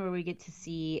next one where we get to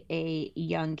see a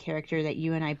young character that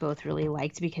you and I both really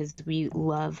liked because we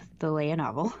love the Leia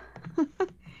novel,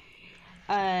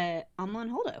 Amilyn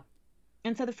Holdo.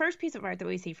 And so the first piece of art that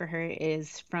we see for her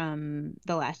is from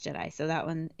The Last Jedi, so that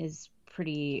one is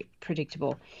pretty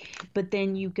predictable. But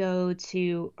then you go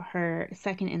to her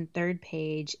second and third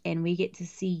page, and we get to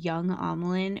see young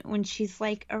Amilyn when she's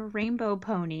like a rainbow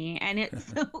pony, and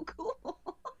it's so cool.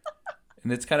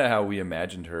 And it's kind of how we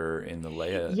imagined her in the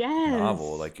Leia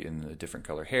novel, like in a different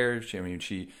color hair.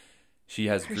 She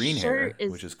has her green hair,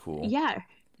 which is cool. Yeah,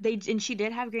 and she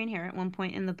did have green hair at one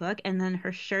point in the book, and then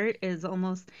her shirt is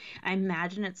almost, I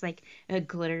imagine it's like a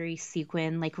glittery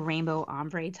sequin, like rainbow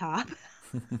ombre top.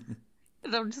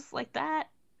 And I'm just like, that.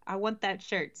 I want that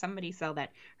shirt. Somebody sell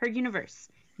that. Her universe,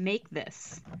 make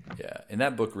this. Yeah, and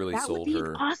that book really sold her. That would be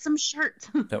an awesome shirt.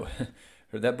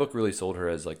 That book really sold her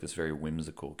as like this very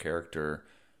whimsical character,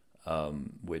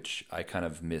 which I kind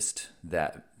of missed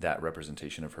that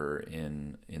representation of her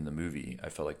in the movie. I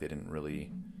felt like we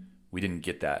didn't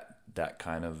get that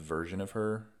kind of version of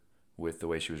her with the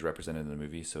way she was represented in the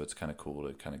movie. So it's kind of cool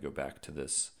to kind of go back to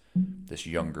this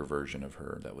younger version of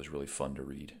her that was really fun to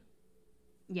read.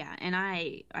 Yeah, and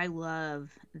I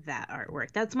love that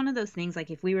artwork. That's one of those things, like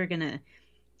if you were gonna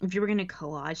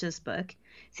collage this book,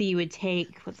 so you would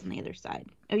take, what's on the other side?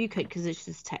 Oh, you could, because it's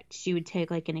just text. You would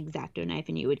take like an X-Acto knife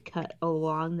and you would cut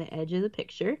along the edge of the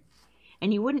picture,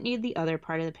 and you wouldn't need the other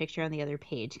part of the picture on the other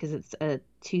page because it's a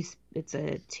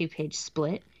 2-page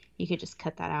split. You could just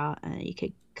cut that out, and you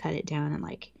could cut it down and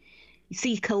like, you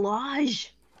see, collage.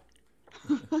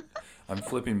 I'm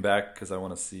flipping back because I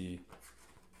want to see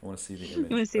the image. You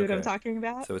want to see what I'm talking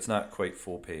about? So it's not quite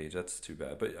full page. That's too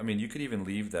bad. But I mean, you could even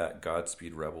leave that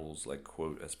Godspeed Rebels like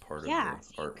quote as part of the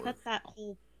artwork.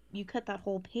 You cut that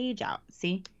whole page out.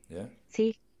 See? Yeah.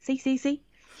 See?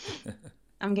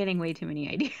 I'm getting way too many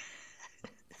ideas.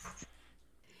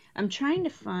 I'm trying to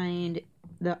find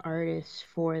the artist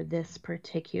for this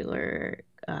particular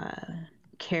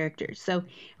characters. So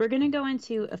we're going to go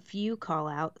into a few call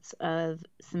outs of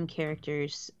some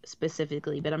characters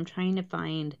specifically, but I'm trying to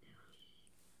find.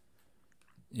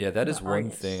 Yeah, that is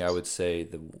one thing I would say.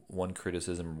 The one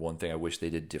criticism, one thing I wish they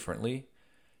did differently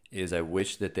is I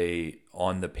wish that they,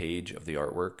 on the page of the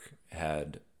artwork,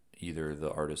 had either the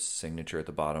artist's signature at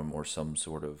the bottom or some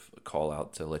sort of call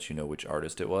out to let you know which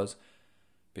artist it was,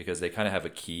 because they kind of have a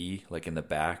key, like in the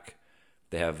back,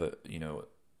 they have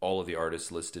all of the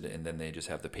artists listed, and then they just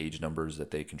have the page numbers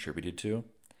that they contributed to.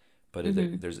 But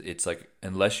it's like,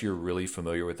 unless you're really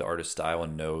familiar with the artist style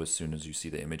and know as soon as you see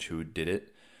the image who did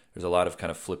it, there's a lot of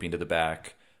kind of flipping to the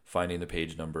back, finding the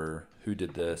page number, who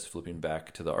did this, flipping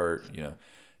back to the art.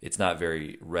 It's not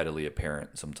very readily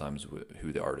apparent sometimes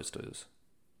who the artist is.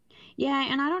 Yeah,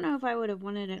 and I don't know if I would have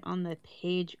wanted it on the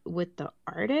page with the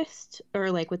artist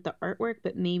or like with the artwork,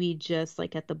 but maybe just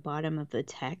like at the bottom of the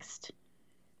text.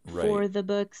 Right. For the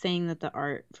book, saying that the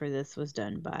art for this was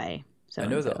done by so. I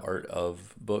know the art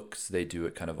of books, they do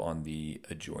it kind of on the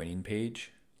adjoining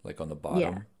page, like on the bottom.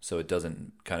 Yeah. So it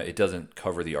doesn't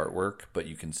cover the artwork, but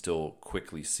you can still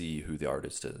quickly see who the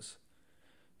artist is.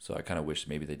 So I kind of wish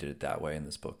maybe they did it that way in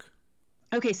this book.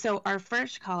 Okay, so our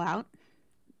first call out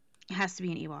has to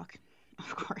be an Ewok,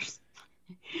 of course.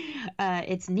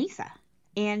 It's Nisa.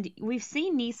 And we've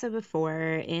seen Nisa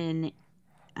before in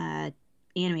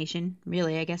animation,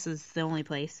 really, I guess is the only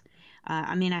place.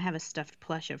 I mean, I have a stuffed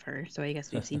plush of her, so I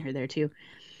guess we've seen her there too.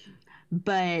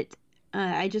 But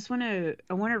I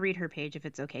want to read her page if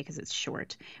it's okay, because it's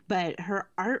short. But her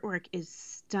artwork is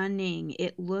stunning.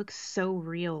 It looks so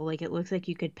real. Like, it looks like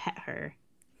you could pet her.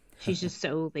 She's just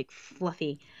so, like,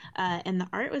 fluffy. And the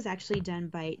art was actually done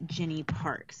by Jenny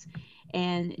Parks.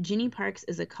 And Jenny Parks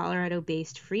is a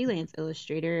Colorado-based freelance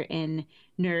illustrator and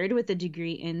nerd with a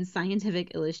degree in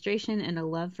scientific illustration and a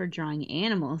love for drawing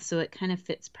animals, so it kind of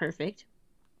fits perfect.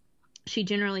 She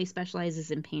generally specializes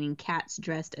in painting cats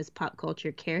dressed as pop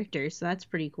culture characters, so that's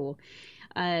pretty cool.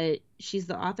 She's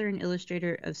the author and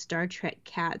illustrator of Star Trek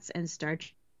Cats and Star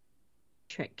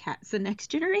Trek Cats: The Next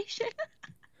Generation.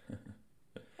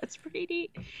 That's pretty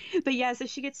neat. But yeah, so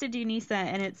she gets to do Nisa,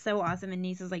 and it's so awesome. And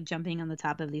Nisa's like jumping on the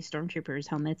top of these stormtroopers'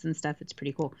 helmets and stuff. It's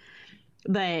pretty cool.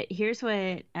 But here's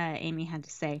what Amy had to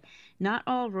say. Not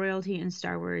all royalty in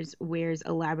Star Wars wears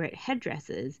elaborate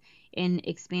headdresses in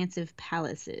expansive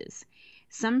palaces.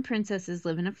 Some princesses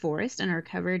live in a forest and are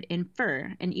covered in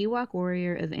fur. An Ewok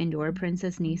warrior of Endor,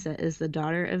 Princess Nisa, is the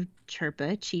daughter of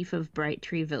Chirpa, chief of Bright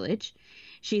Tree Village.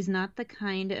 She's not the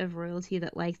kind of royalty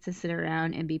that likes to sit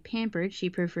around and be pampered. She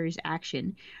prefers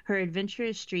action. Her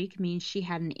adventurous streak means she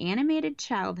had an animated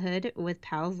childhood with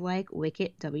pals like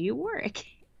Wicket W. Warwick.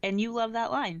 And you love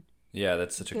that line. Yeah,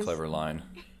 that's such a clever line.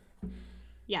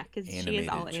 Yeah, because she is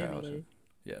all animated.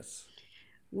 Yes.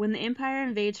 When the Empire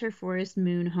invades her forest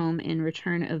moon home in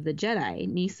Return of the Jedi,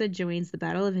 Nisa joins the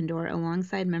Battle of Endor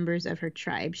alongside members of her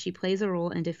tribe. She plays a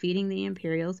role in defeating the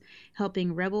Imperials,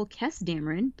 helping rebel Kes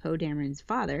Dameron, Poe Dameron's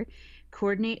father,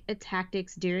 coordinate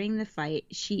tactics during the fight.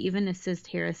 She even assists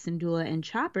Hera Syndulla and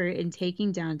Chopper in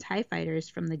taking down TIE fighters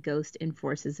from the Ghost and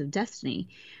Forces of Destiny.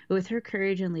 With her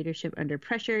courage and leadership under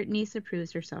pressure, Nisa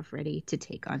proves herself ready to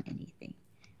take on anything.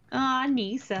 Ah,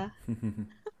 Nisa.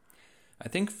 I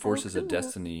think Forces of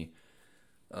Destiny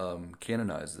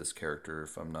canonized this character,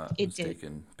 if I'm not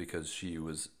mistaken, because she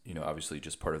was, obviously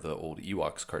just part of the old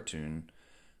Ewoks cartoon,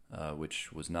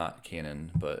 which was not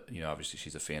canon, but, obviously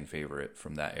she's a fan favorite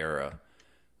from that era.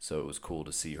 So it was cool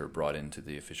to see her brought into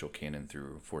the official canon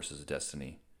through Forces of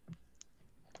Destiny.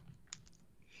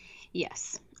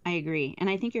 Yes, I agree. And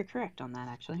I think you're correct on that,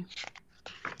 actually.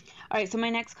 All right, so my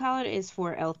next call out is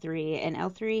for L3, and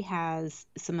L3 has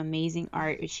some amazing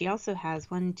art. She also has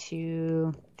 4.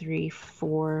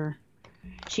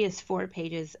 She has 4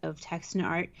 pages of text and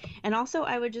art. And also,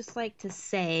 I would just like to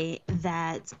say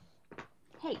that,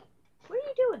 hey, what are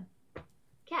you doing?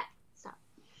 Cat, stop.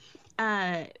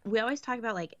 We always talk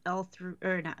about like L3,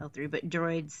 or not L3, but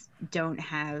droids don't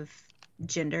have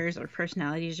genders or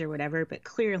personalities or whatever, but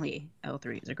clearly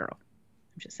L3 is a girl.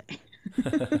 I'm just saying.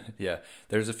 Yeah,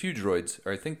 there's a few droids,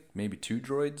 or I think maybe 2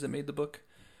 droids that made the book,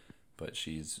 but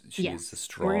she's a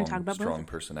strong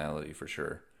personality for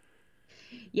sure.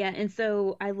 Yeah, and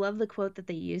so I love the quote that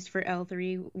they used for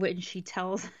L3 when she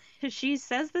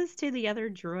says this to the other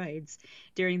droids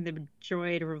during the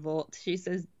droid revolt. She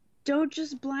says, "Don't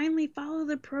just blindly follow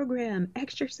the program.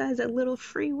 Exercise a little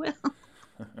free will."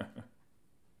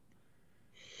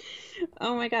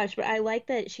 Oh my gosh, but I like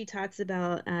that she talks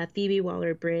about Phoebe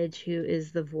Waller-Bridge, who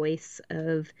is the voice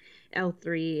of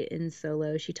L3 in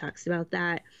Solo. She talks about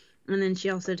that. And then she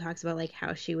also talks about like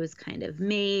how she was kind of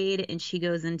made, and she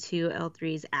goes into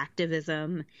L3's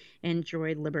activism and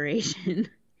droid liberation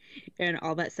and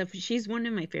all that stuff. She's one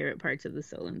of my favorite parts of the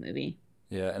Solo movie.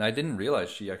 Yeah, and I didn't realize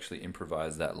she actually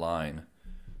improvised that line.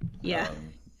 Yeah.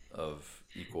 Of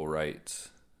equal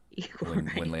rights.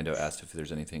 When Lando asked if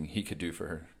there's anything he could do for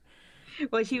her.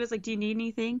 Well, she was like, "Do you need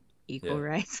anything?" Equal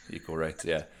rights. Equal rights,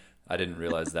 yeah. I didn't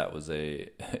realize that was a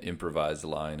improvised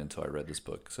line until I read this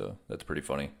book, so that's pretty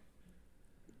funny.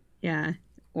 Yeah.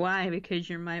 Why? Because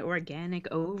you're my organic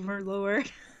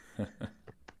overlord.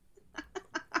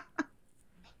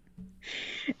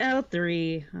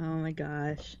 L3. Oh my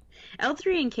gosh.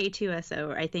 L3 and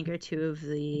K2SO, I think, are 2 of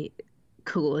the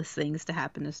coolest things to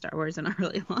happen to Star Wars in a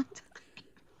really long time.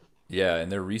 Yeah,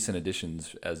 and they're recent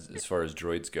additions as far as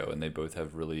droids go, and they both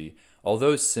have really,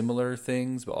 although similar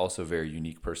things, but also very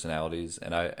unique personalities.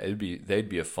 And they'd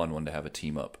be a fun one to have a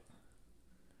team up.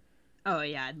 Oh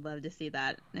yeah, I'd love to see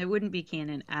that. It wouldn't be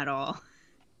canon at all,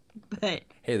 but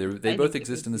hey, they both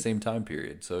exist in the same time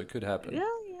period, so it could happen.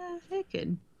 Yeah, it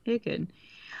could.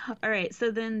 All right,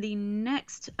 so then the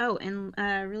next. Oh, and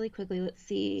really quickly, let's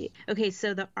see. Okay,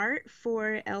 so the art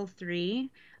for L3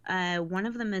 One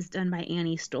of them is done by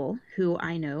Annie Stoll, who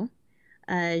I know.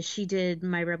 She did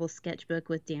My Rebel Sketchbook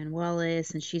with Dan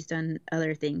Wallace, and she's done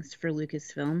other things for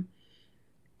Lucasfilm.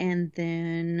 And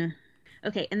then,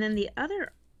 okay, and then the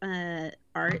other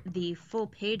art, the full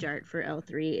page art for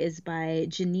L3 is by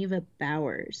Geneva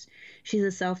Bowers. She's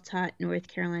a self-taught North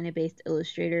Carolina-based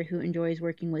illustrator who enjoys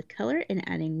working with color and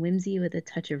adding whimsy with a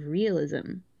touch of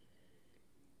realism.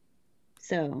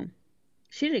 So,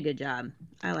 she did a good job.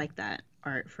 I like that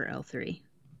art for L3.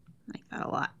 I like that a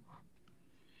lot.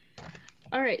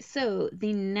 All right, so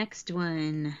the next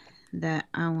one that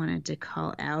I wanted to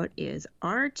call out is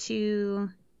R2KT.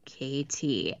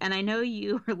 And I know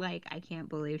you were like, I can't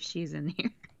believe she's in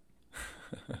here.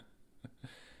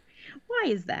 Why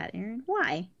is that, Aaron?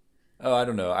 Why? Oh, I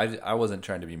don't know. I wasn't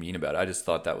trying to be mean about it. I just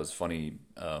thought that was funny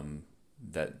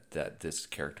that this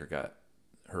character got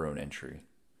her own entry,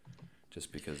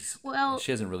 just because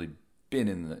she hasn't really been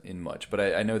in much. But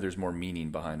I know there's more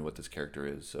meaning behind what this character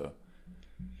is. So,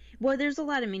 well, there's a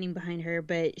lot of meaning behind her,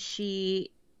 but she's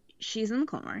in the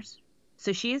Clone Wars,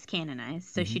 so she is canonized,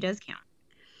 so she does count.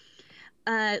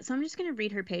 So I'm just going to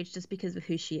read her page just because of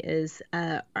who she is.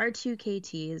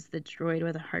 R2KT is the droid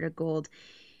with a heart of gold.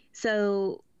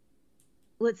 So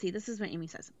let's see. This is what Amy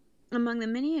says. Among the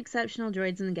many exceptional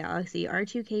droids in the galaxy,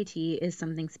 R2KT is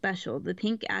something special. The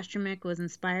pink astromech was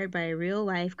inspired by a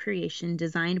real-life creation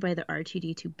designed by the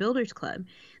R2D2 Builders Club.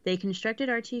 They constructed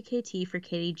R2KT for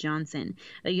Katie Johnson,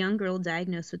 a young girl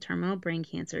diagnosed with terminal brain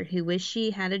cancer who wished she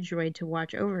had a droid to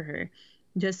watch over her,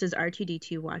 just as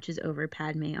R2D2 watches over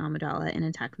Padme Amidala in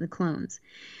Attack of the Clones.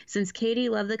 Since Katie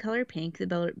loved the color pink,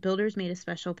 the builders made a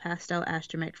special pastel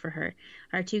astromech for her.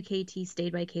 R2KT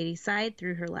stayed by Katie's side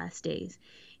through her last days.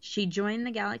 She joined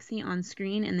the galaxy on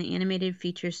screen in the animated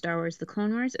feature Star Wars The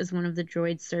Clone Wars as one of the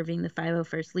droids serving the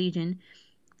 501st Legion.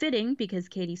 Fitting, because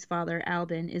Katie's father,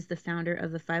 Albin, is the founder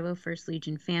of the 501st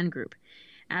Legion fan group.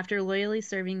 After loyally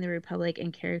serving the Republic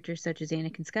and characters such as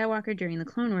Anakin Skywalker during the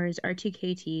Clone Wars,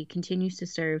 R2KT continues to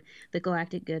serve the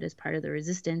galactic good as part of the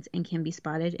Resistance and can be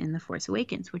spotted in The Force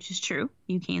Awakens, which is true.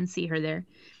 You can see her there.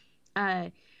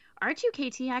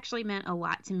 R2KT actually meant a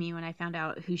lot to me when I found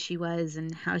out who she was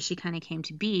and how she kind of came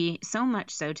to be, so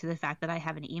much so to the fact that I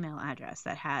have an email address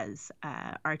that has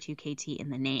R2KT in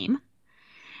the name.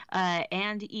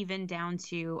 And even down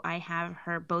to I have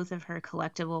both of her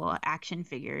collectible action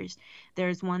figures.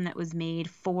 There's one that was made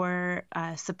for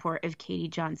support of Katie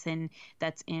Johnson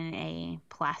that's in a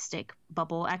plastic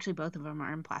bubble. Actually, both of them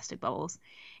are in plastic bubbles,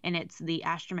 and it's the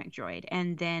astromech droid.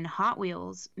 And then Hot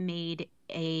Wheels made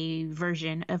a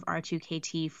version of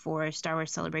R2KT for Star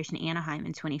Wars Celebration Anaheim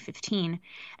in 2015,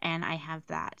 and I have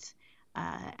that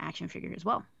action figure as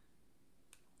well.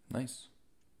 Nice.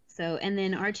 So, and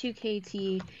then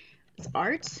R2KT's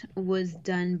art was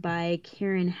done by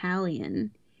Karen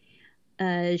Hallion.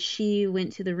 She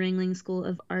went to the Ringling School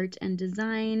of Art and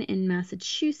Design in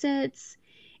Massachusetts,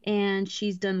 and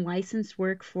she's done licensed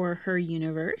work for Her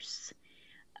Universe,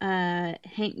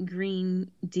 Hank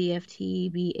Green,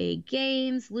 DFTBA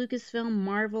Games, Lucasfilm,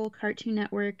 Marvel, Cartoon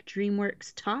Network,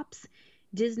 DreamWorks, Topps,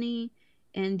 Disney,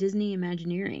 and Disney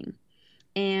Imagineering.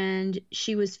 And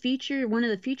she was one of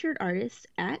the featured artists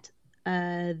at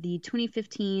the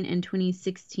 2015 and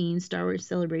 2016 Star Wars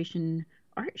Celebration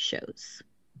art shows.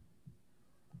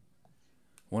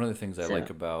 One of the things I like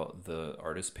about the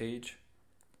artist page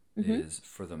is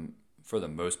for the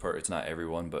most part, it's not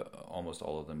everyone, but almost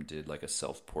all of them did like a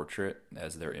self-portrait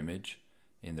as their image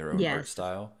in their own art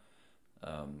style,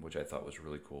 which I thought was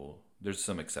really cool. There's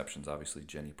some exceptions. Obviously,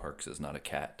 Jenny Parks is not a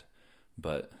cat,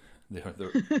 but...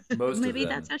 most maybe of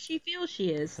them, that's how she feels she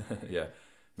is. Yeah,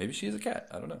 maybe she is a cat.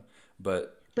 I don't know,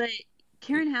 but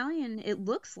Karen Hallion, it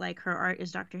looks like her art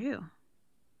is Doctor Who,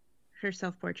 her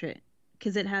self-portrait,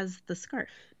 because it has the scarf.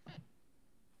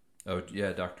 Oh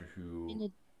yeah, Doctor Who.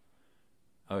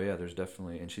 Oh yeah, there's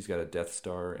definitely, and she's got a Death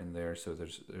Star in there, so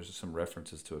there's some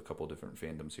references to a couple different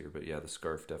fandoms here. But yeah, the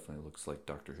scarf definitely looks like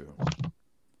Doctor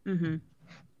Who. Mm-hmm.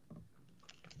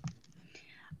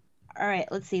 All right,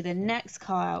 let's see. The next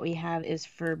call out we have is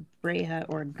for Breha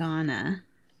Organa.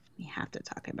 We have to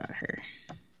talk about her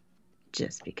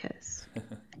just because.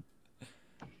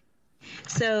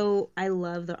 So I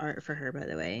love the art for her, by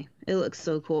the way. It looks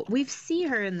so cool. We see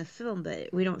her in the film,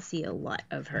 but we don't see a lot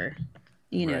of her.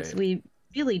 So we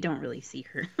really don't really see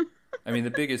her. I mean,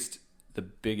 the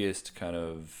biggest kind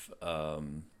of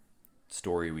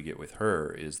story we get with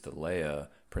her is the Leia,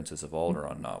 Princess of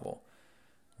Alderaan novel,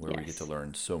 where we get to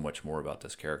learn so much more about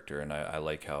this character. And I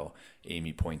like how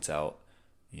Amy points out,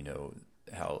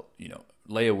 how,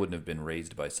 Leia wouldn't have been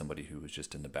raised by somebody who was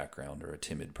just in the background or a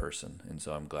timid person. And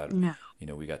so I'm glad,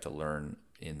 we got to learn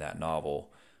in that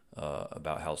novel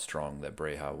about how strong that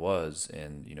Breha was,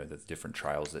 and the different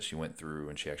trials that she went through,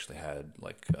 and she actually had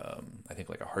I think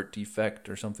like a heart defect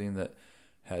or something that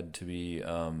had to be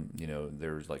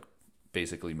there was like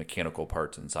basically mechanical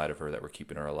parts inside of her that were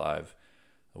keeping her alive,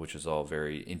 which is all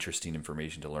very interesting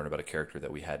information to learn about a character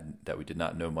that we did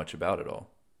not know much about at all.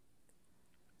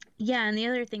 Yeah, and the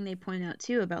other thing they point out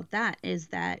too about that is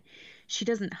that she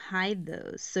doesn't hide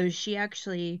those. So she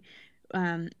actually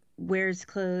wears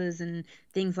clothes and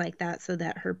things like that so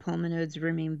that her pulmonodes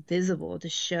remain visible to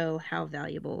show how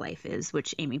valuable life is,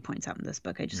 which Amy points out in this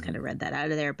book. I just kind of read that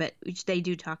out of there, but they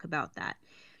do talk about that.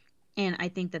 And I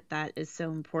think that is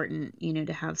so important,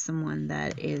 to have someone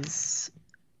that is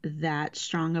that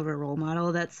strong of a role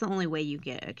model. That's the only way you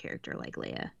get a character like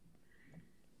Leia.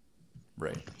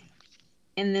 Right.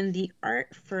 And then the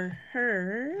art for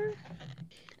her.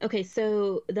 Okay,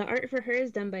 so the art for her is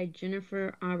done by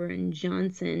Jennifer Auburn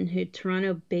Johnson, who's a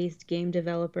Toronto-based game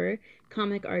developer,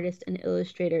 comic artist, and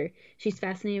illustrator. She's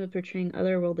fascinated with portraying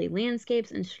otherworldly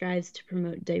landscapes and strives to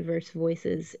promote diverse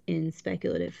voices in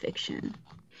speculative fiction.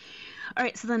 All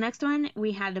right, so the next one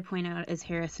we had to point out is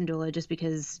Hera Syndulla, just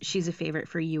because she's a favorite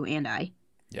for you and I.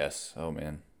 Yes. Oh,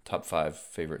 man. Top 5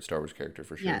 favorite Star Wars character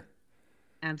for sure. Yeah.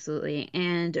 Absolutely.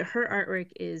 And her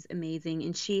artwork is amazing.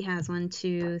 And she has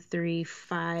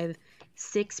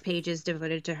 6 pages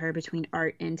devoted to her between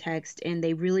art and text. And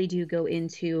they really do go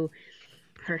into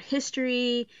her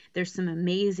history. There's some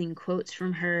amazing quotes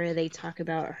from her. They talk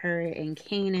about her in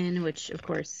Kanan, which of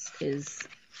course is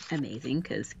amazing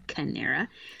because Canera.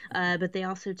 But they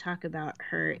also talk about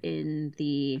her in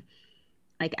the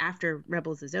after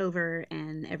Rebels is over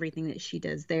and everything that she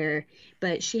does there.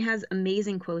 But she has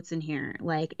amazing quotes in here.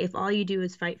 Like, if all you do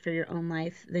is fight for your own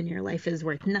life, then your life is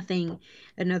worth nothing.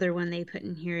 Another one they put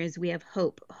in here is we have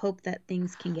hope that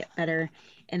things can get better.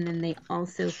 And then they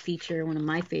also feature one of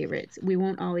my favorites. We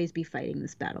won't always be fighting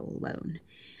this battle alone.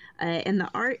 And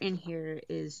the art in here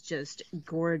is just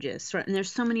gorgeous. And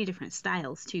there's so many different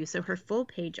styles too. So her full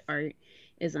page art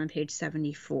is on page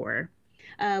 74.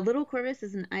 Little Corvus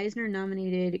is an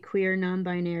Eisner-nominated queer,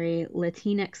 non-binary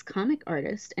Latinx comic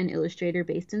artist and illustrator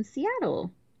based in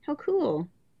Seattle. How cool!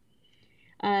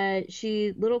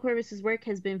 Little Corvus's work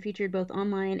has been featured both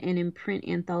online and in print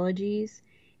anthologies,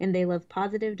 and they love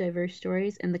positive, diverse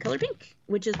stories and the color pink,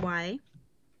 which is why,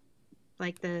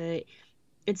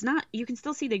 it's not. You can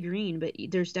still see the green, but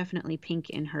there's definitely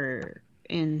pink in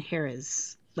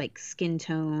Hera's skin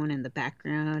tone and the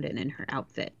background and in her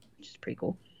outfit, which is pretty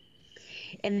cool.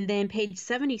 And then page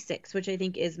 76, which I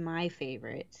think is my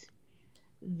favorite.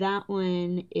 That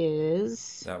one's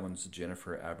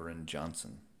Jennifer Auburn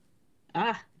Johnson.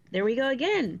 Ah, there we go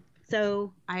again.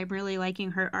 So I'm really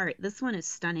liking her art. This one is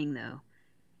stunning, though.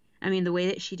 I mean, the way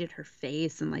that she did her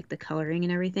face and the coloring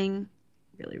and everything,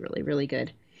 really, really, really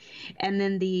good. And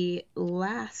then the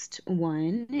last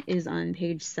one is on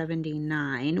page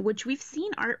 79, which we've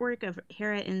seen artwork of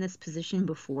Hera in this position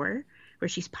before, where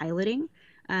she's piloting.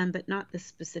 But not the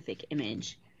specific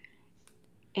image.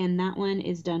 And that one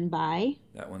is done by?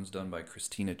 That one's done by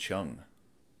Christina Chung.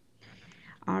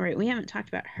 All right, we haven't talked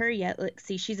about her yet. Let's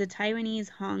see. She's a Taiwanese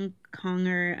Hong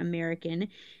Konger American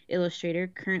illustrator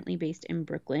currently based in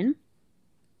Brooklyn.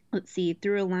 Let's see.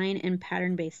 Through a line and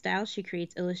pattern-based style, she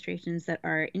creates illustrations that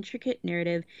are intricate,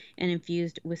 narrative, and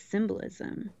infused with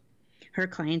symbolism. Her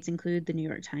clients include the New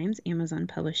York Times, Amazon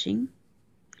Publishing,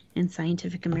 and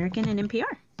Scientific American, and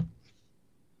NPR.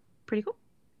 Pretty cool.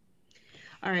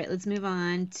 All right, let's move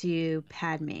on to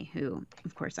Padme, who,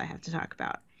 of course, I have to talk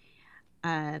about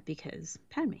because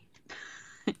Padme.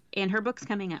 And her book's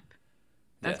coming up.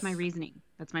 That's my reasoning.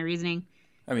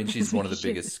 I mean, she's one of the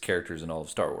biggest characters in all of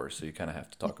Star Wars, so you kind of have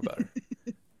to talk about her.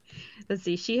 Let's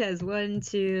see. She has 1,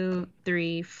 2,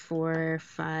 3, 4,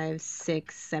 5,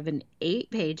 6, 7,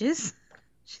 8 pages.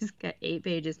 She's got 8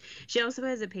 pages. She also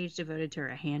has a page devoted to her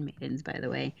handmaidens, by the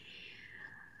way.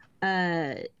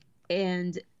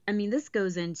 And I mean, this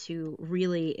goes into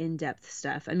really in-depth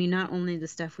stuff. I mean, not only the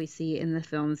stuff we see in the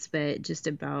films, but just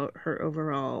about her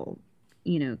overall,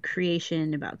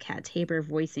 creation, about Kat Tabor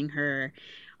voicing her,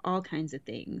 all kinds of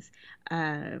things.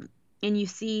 And you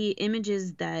see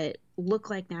images that look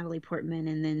like Natalie Portman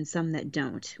and then some that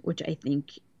don't, which I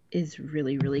think is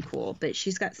really, really cool. But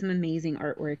she's got some amazing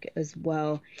artwork as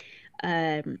well.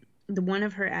 The one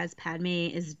of her as Padme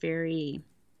is very...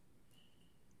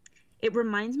 It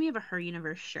reminds me of a Her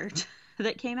Universe shirt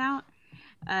that came out,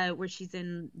 where she's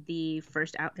in the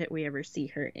first outfit we ever see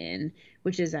her in,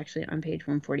 which is actually on page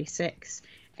 146.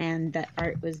 And that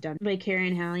art was done by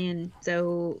Karen Hallian.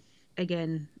 So,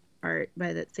 again, art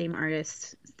by that same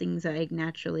artist. Things I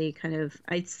naturally kind of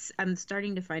I'm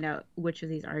starting to find out which of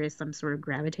these artists I'm sort of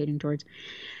gravitating towards.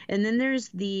 And then there's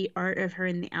the art of her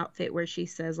in the outfit where she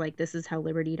says like, "This is how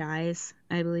liberty dies,"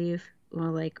 I believe.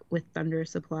 Well, like with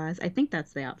thunderous applause. I think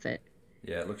that's the outfit.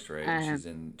 Yeah, it looks right.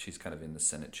 She's kind of in the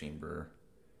Senate chamber.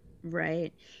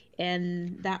 Right.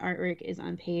 And that artwork is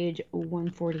on page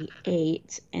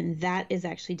 148, and that is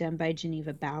actually done by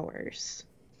Geneva Bowers.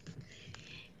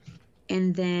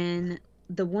 And then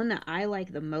the one that I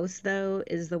like the most, though,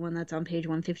 is the one that's on page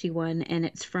 151, and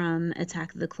it's from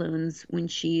Attack of the Clones when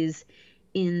she's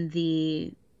on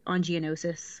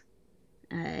Geonosis,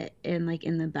 and like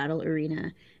in the battle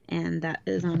arena, and that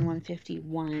is on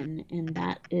 151, and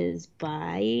that is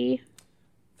by...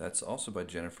 That's also by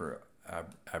Jennifer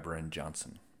Aberin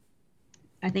Johnson.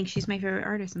 I think she's my favorite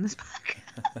artist in this book.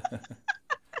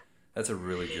 That's a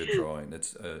really good drawing.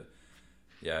 It's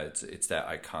it's that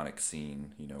iconic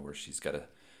scene, where she's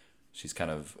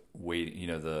kind of waiting.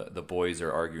 The boys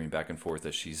are arguing back and forth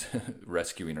as she's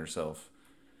rescuing herself.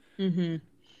 Mm-hmm.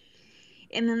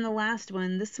 And then the last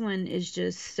one, this one is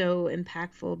just so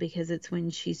impactful because it's when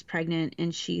she's pregnant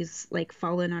and she's like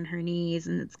fallen on her knees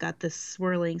and it's got this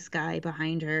swirling sky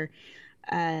behind her.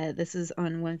 This is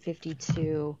on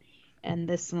 152, and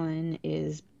this one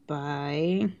is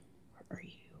by... Where are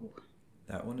you?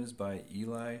 That one is by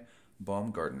Eli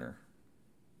Baumgartner.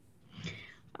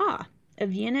 A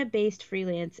Vienna-based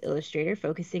freelance illustrator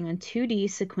focusing on 2D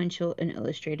sequential and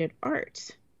illustrated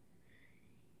art.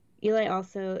 Eli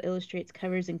also illustrates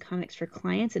covers and comics for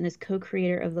clients and is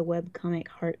co-creator of the webcomic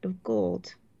Heart of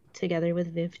Gold, together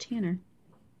with Viv Tanner.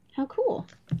 How cool.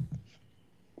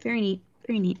 Very neat.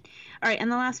 Very neat. All right,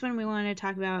 and the last one we want to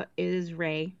talk about is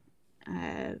Ray.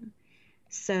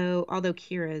 So, although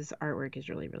Kira's artwork is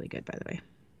really, really good, by the way.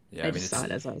 Yeah, I just saw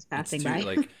it as I was passing by.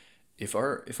 Like, if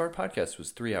our podcast was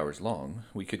 3 hours long,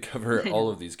 we could cover all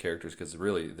of these characters because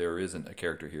really there isn't a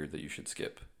character here that you should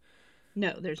skip.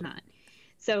 No, there's not.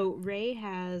 So Ray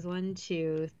has 1,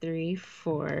 2, 3,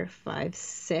 4, 5,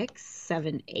 6,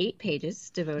 7, 8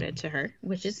 pages devoted to her,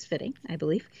 which is fitting, I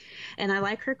believe. And I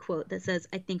like her quote that says,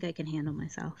 "I think I can handle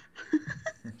myself."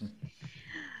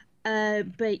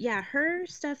 But yeah, her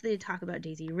stuff, they talk about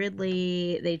Daisy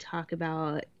Ridley. They talk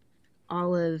about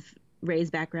all of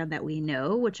Ray's background that we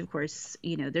know, which of course,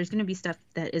 there's going to be stuff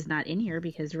that is not in here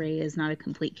because Ray is not a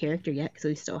complete character yet because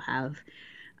we still have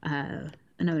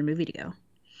another movie to go.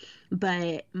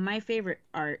 But my favorite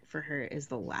art for her is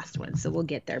the last one, so we'll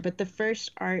get there. But the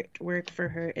first artwork for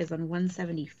her is on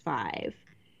 175,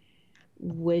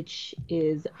 which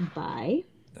is by...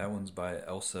 That one's by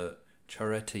Elsa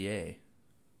Charretier.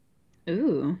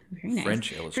 Ooh, very nice.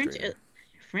 French illustrator.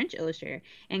 French illustrator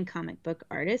and comic book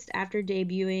artist. After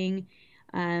debuting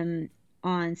on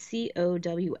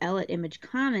COWL at Image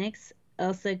Comics,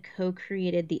 Elsa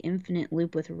co-created the Infinite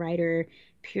Loop with writer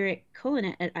Pierrick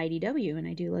Collinet at IDW, and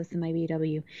I do love some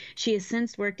IDW. She has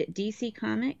since worked at DC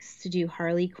Comics to do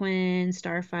Harley Quinn,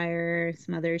 Starfire,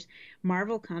 some others,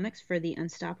 Marvel Comics for the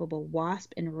Unstoppable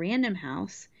Wasp and Random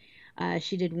House.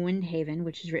 She did Windhaven,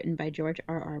 which is written by George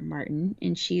R.R. Martin,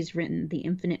 and she's written the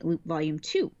Infinite Loop Volume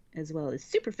 2, as well as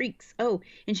Super Freaks. Oh,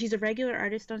 and she's a regular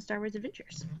artist on Star Wars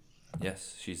Adventures.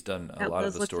 Yes, she's done a lot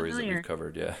of the stories that we've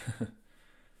covered, yeah.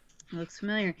 Looks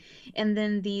familiar. And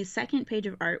then the second page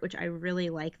of art, which I really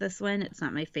like this one. It's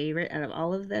not my favorite out of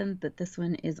all of them, but this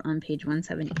one is on page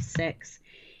 176.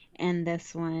 And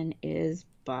this one is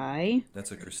by...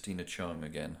 That's a Christina Chung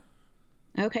again.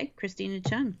 Okay, Christina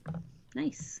Chung.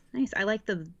 Nice. I like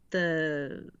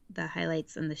the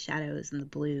highlights and the shadows and the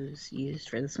blues used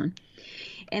for this one.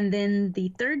 And then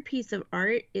the third piece of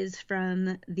art is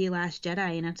from The Last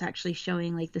Jedi, and it's actually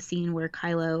showing like the scene where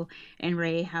Kylo and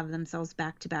Rey have themselves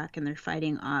back to back and they're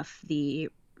fighting off the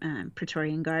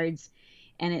Praetorian Guards.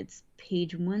 And it's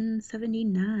page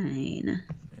 179.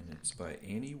 And it's by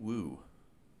Annie Wu.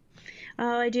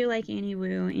 Oh, I do like Annie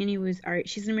Wu. Annie Wu's art.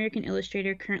 She's an American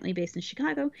illustrator currently based in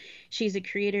Chicago. She's a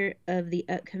creator of the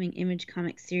upcoming Image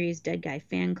Comics series Dead Guy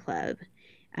Fan Club.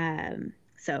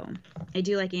 So I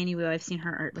do like Annie Wu. I've seen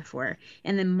her art before.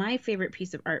 And then my favorite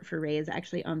piece of art for Rey is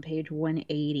actually on page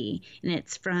 180. And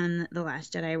it's from The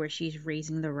Last Jedi where she's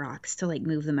raising the rocks to like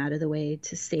move them out of the way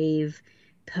to save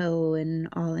Poe and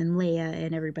Leia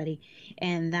and everybody.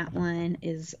 And that one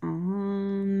is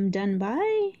done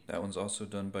by... That one's also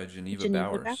done by Geneva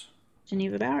Bowers.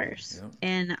 Geneva Bowers. Yep.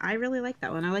 And I really like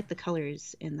that one. I like the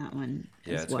colors in that one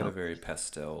as it's well. got a very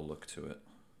pastel look to it.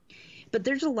 But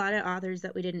there's a lot of authors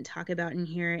that we didn't talk about in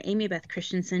here. Amy Beth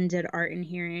Christensen did art in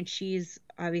here, and she's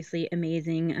obviously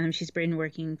amazing. She's been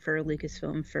working for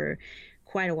Lucasfilm for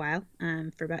quite a while,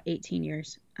 for about 18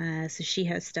 years. So she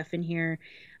has stuff in here.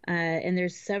 And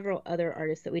there's several other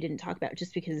artists that we didn't talk about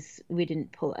just because we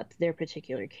didn't pull up their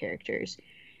particular characters.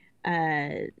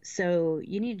 So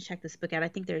you need to check this book out. I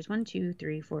think there's 1, 2,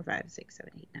 3, 4, 5, 6,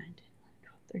 7, 8, 9, 10,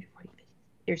 12, 13, 14, 15.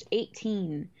 There's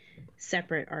 18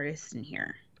 separate artists in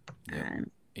here. Yeah.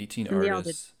 18 and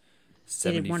artists,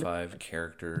 75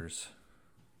 characters.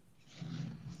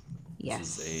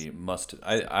 Yes. This is a must.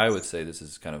 I would say this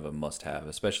is kind of a must-have,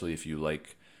 especially if you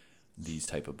like these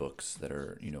type of books that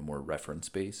are, you know, more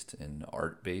reference-based and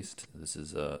art-based. This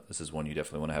is one you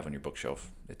definitely want to have on your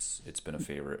bookshelf. It's been a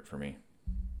favorite for me.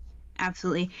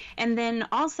 Absolutely. And then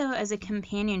also as a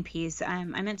companion piece, I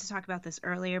meant to talk about this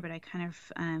earlier, but I kind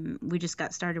of, we just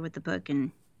got started with the book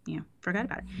and, you know, forgot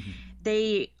about it.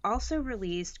 They also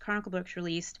Chronicle Books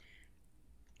released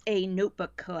a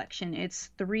notebook collection.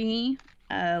 It's 3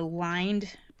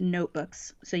 lined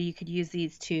notebooks. So you could use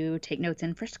these to take notes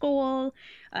in for school.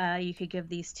 You could give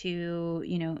these to,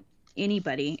 you know,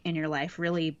 anybody in your life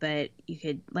really, but you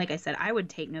could, like I said, I would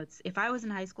take notes. If I was in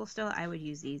high school still, I would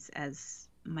use these as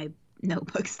my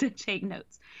notebooks to take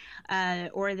notes.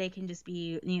 Or they can just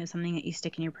be, you know, something that you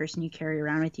stick in your purse and you carry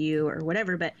around with you or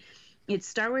whatever. But it's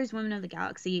Star Wars Women of the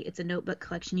Galaxy. It's a notebook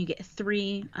collection. You get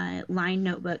 3 lined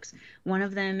notebooks. One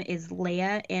of them is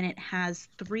Leia, and it has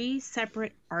 3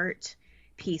 separate art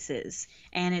pieces,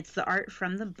 and it's the art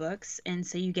from the books. And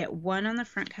so you get one on the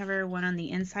front cover, one on the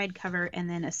inside cover, and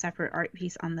then a separate art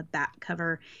piece on the back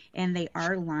cover, and they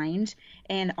are lined.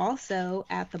 And also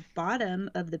at the bottom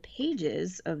of the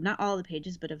pages, of not all the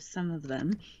pages but of some of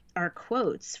them, are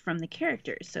quotes from the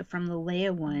characters. So from the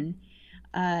Leia one,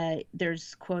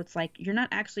 there's quotes like, "You're not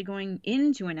actually going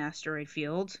into an asteroid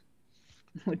field,"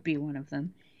 would be one of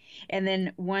them. And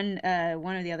then one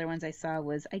of the other ones I saw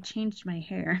was, "I changed my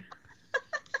hair."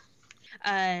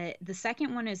 The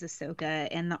second one is Ahsoka,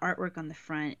 and the artwork on the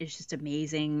front is just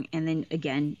amazing. And then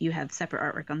again, you have separate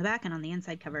artwork on the back and on the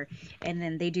inside cover. And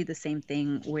then they do the same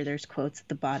thing where there's quotes at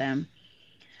the bottom.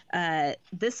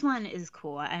 This one is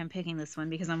cool. I am picking this one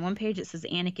because on one page it says,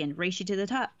 "Anakin, race you to the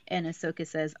top," and Ahsoka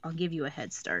says, "I'll give you a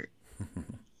head start."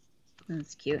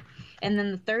 That's cute. And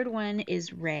then the third one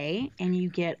is Rey, and you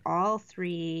get all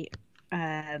 3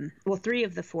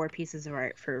 of the 4 pieces of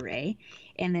art for Rey.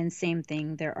 And then same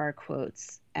thing, there are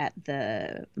quotes at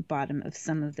the bottom of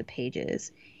some of the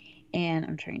pages. And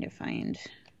I'm trying to find,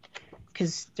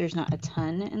 because there's not a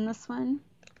ton in this one.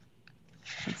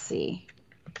 Let's see.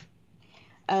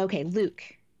 Okay, Luke.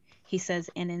 He says,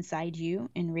 "And inside you,"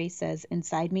 and Rey says,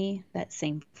 "Inside me, that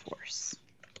same force."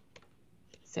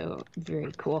 So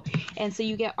very cool. And so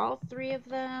you get all 3 of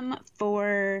them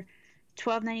for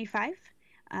 $12.95.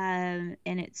 And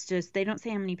it's just, they don't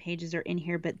say how many pages are in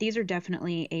here, but these are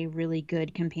definitely a really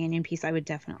good companion piece. I would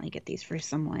definitely get these for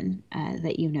someone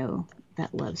that you know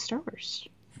that loves Star Wars.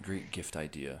 Great gift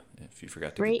idea if you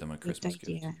forgot to get them a Christmas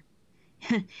gift.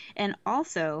 And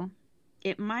also,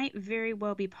 it might very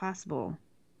well be possible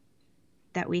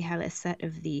that we have a set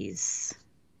of these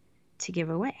to give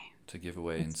away.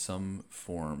 In some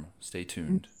form. Stay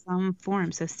tuned.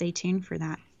 So stay tuned for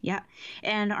that. Yeah.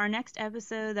 And our next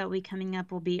episode that will be coming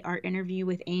up will be our interview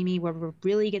with Amy, where we'll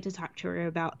really get to talk to her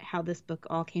about how this book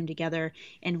all came together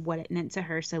and what it meant to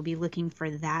her. So be looking for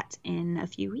that in a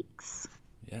few weeks.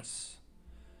 Yes.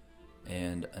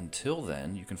 And until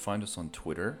then, you can find us on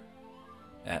Twitter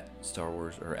at Star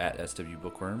Wars or at SW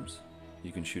Bookworms.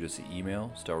 You can shoot us an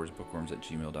email,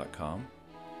 starwarsbookworms@gmail.com.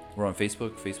 We're on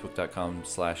Facebook,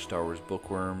 facebook.com/Star Wars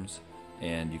Bookworms,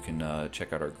 and you can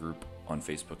check out our group on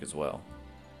Facebook as well.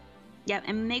 Yep,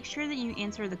 and make sure that you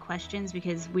answer the questions,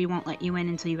 because we won't let you in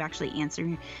until you actually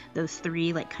answer those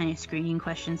 3 kind of screening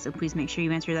questions. So please make sure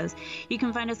you answer those. You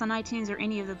can find us on iTunes or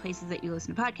any of the places that you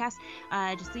listen to podcasts.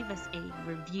 Just leave us a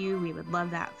review. We would love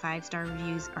that. 5-star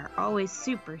reviews are always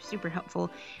super, super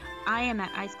helpful. I am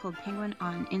at Ice Cold Penguin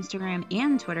on Instagram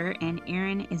and Twitter, and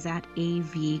Aaron is at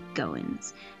AV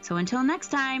Goins. So until next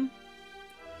time,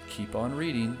 keep on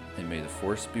reading, and may the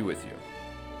Force be with you.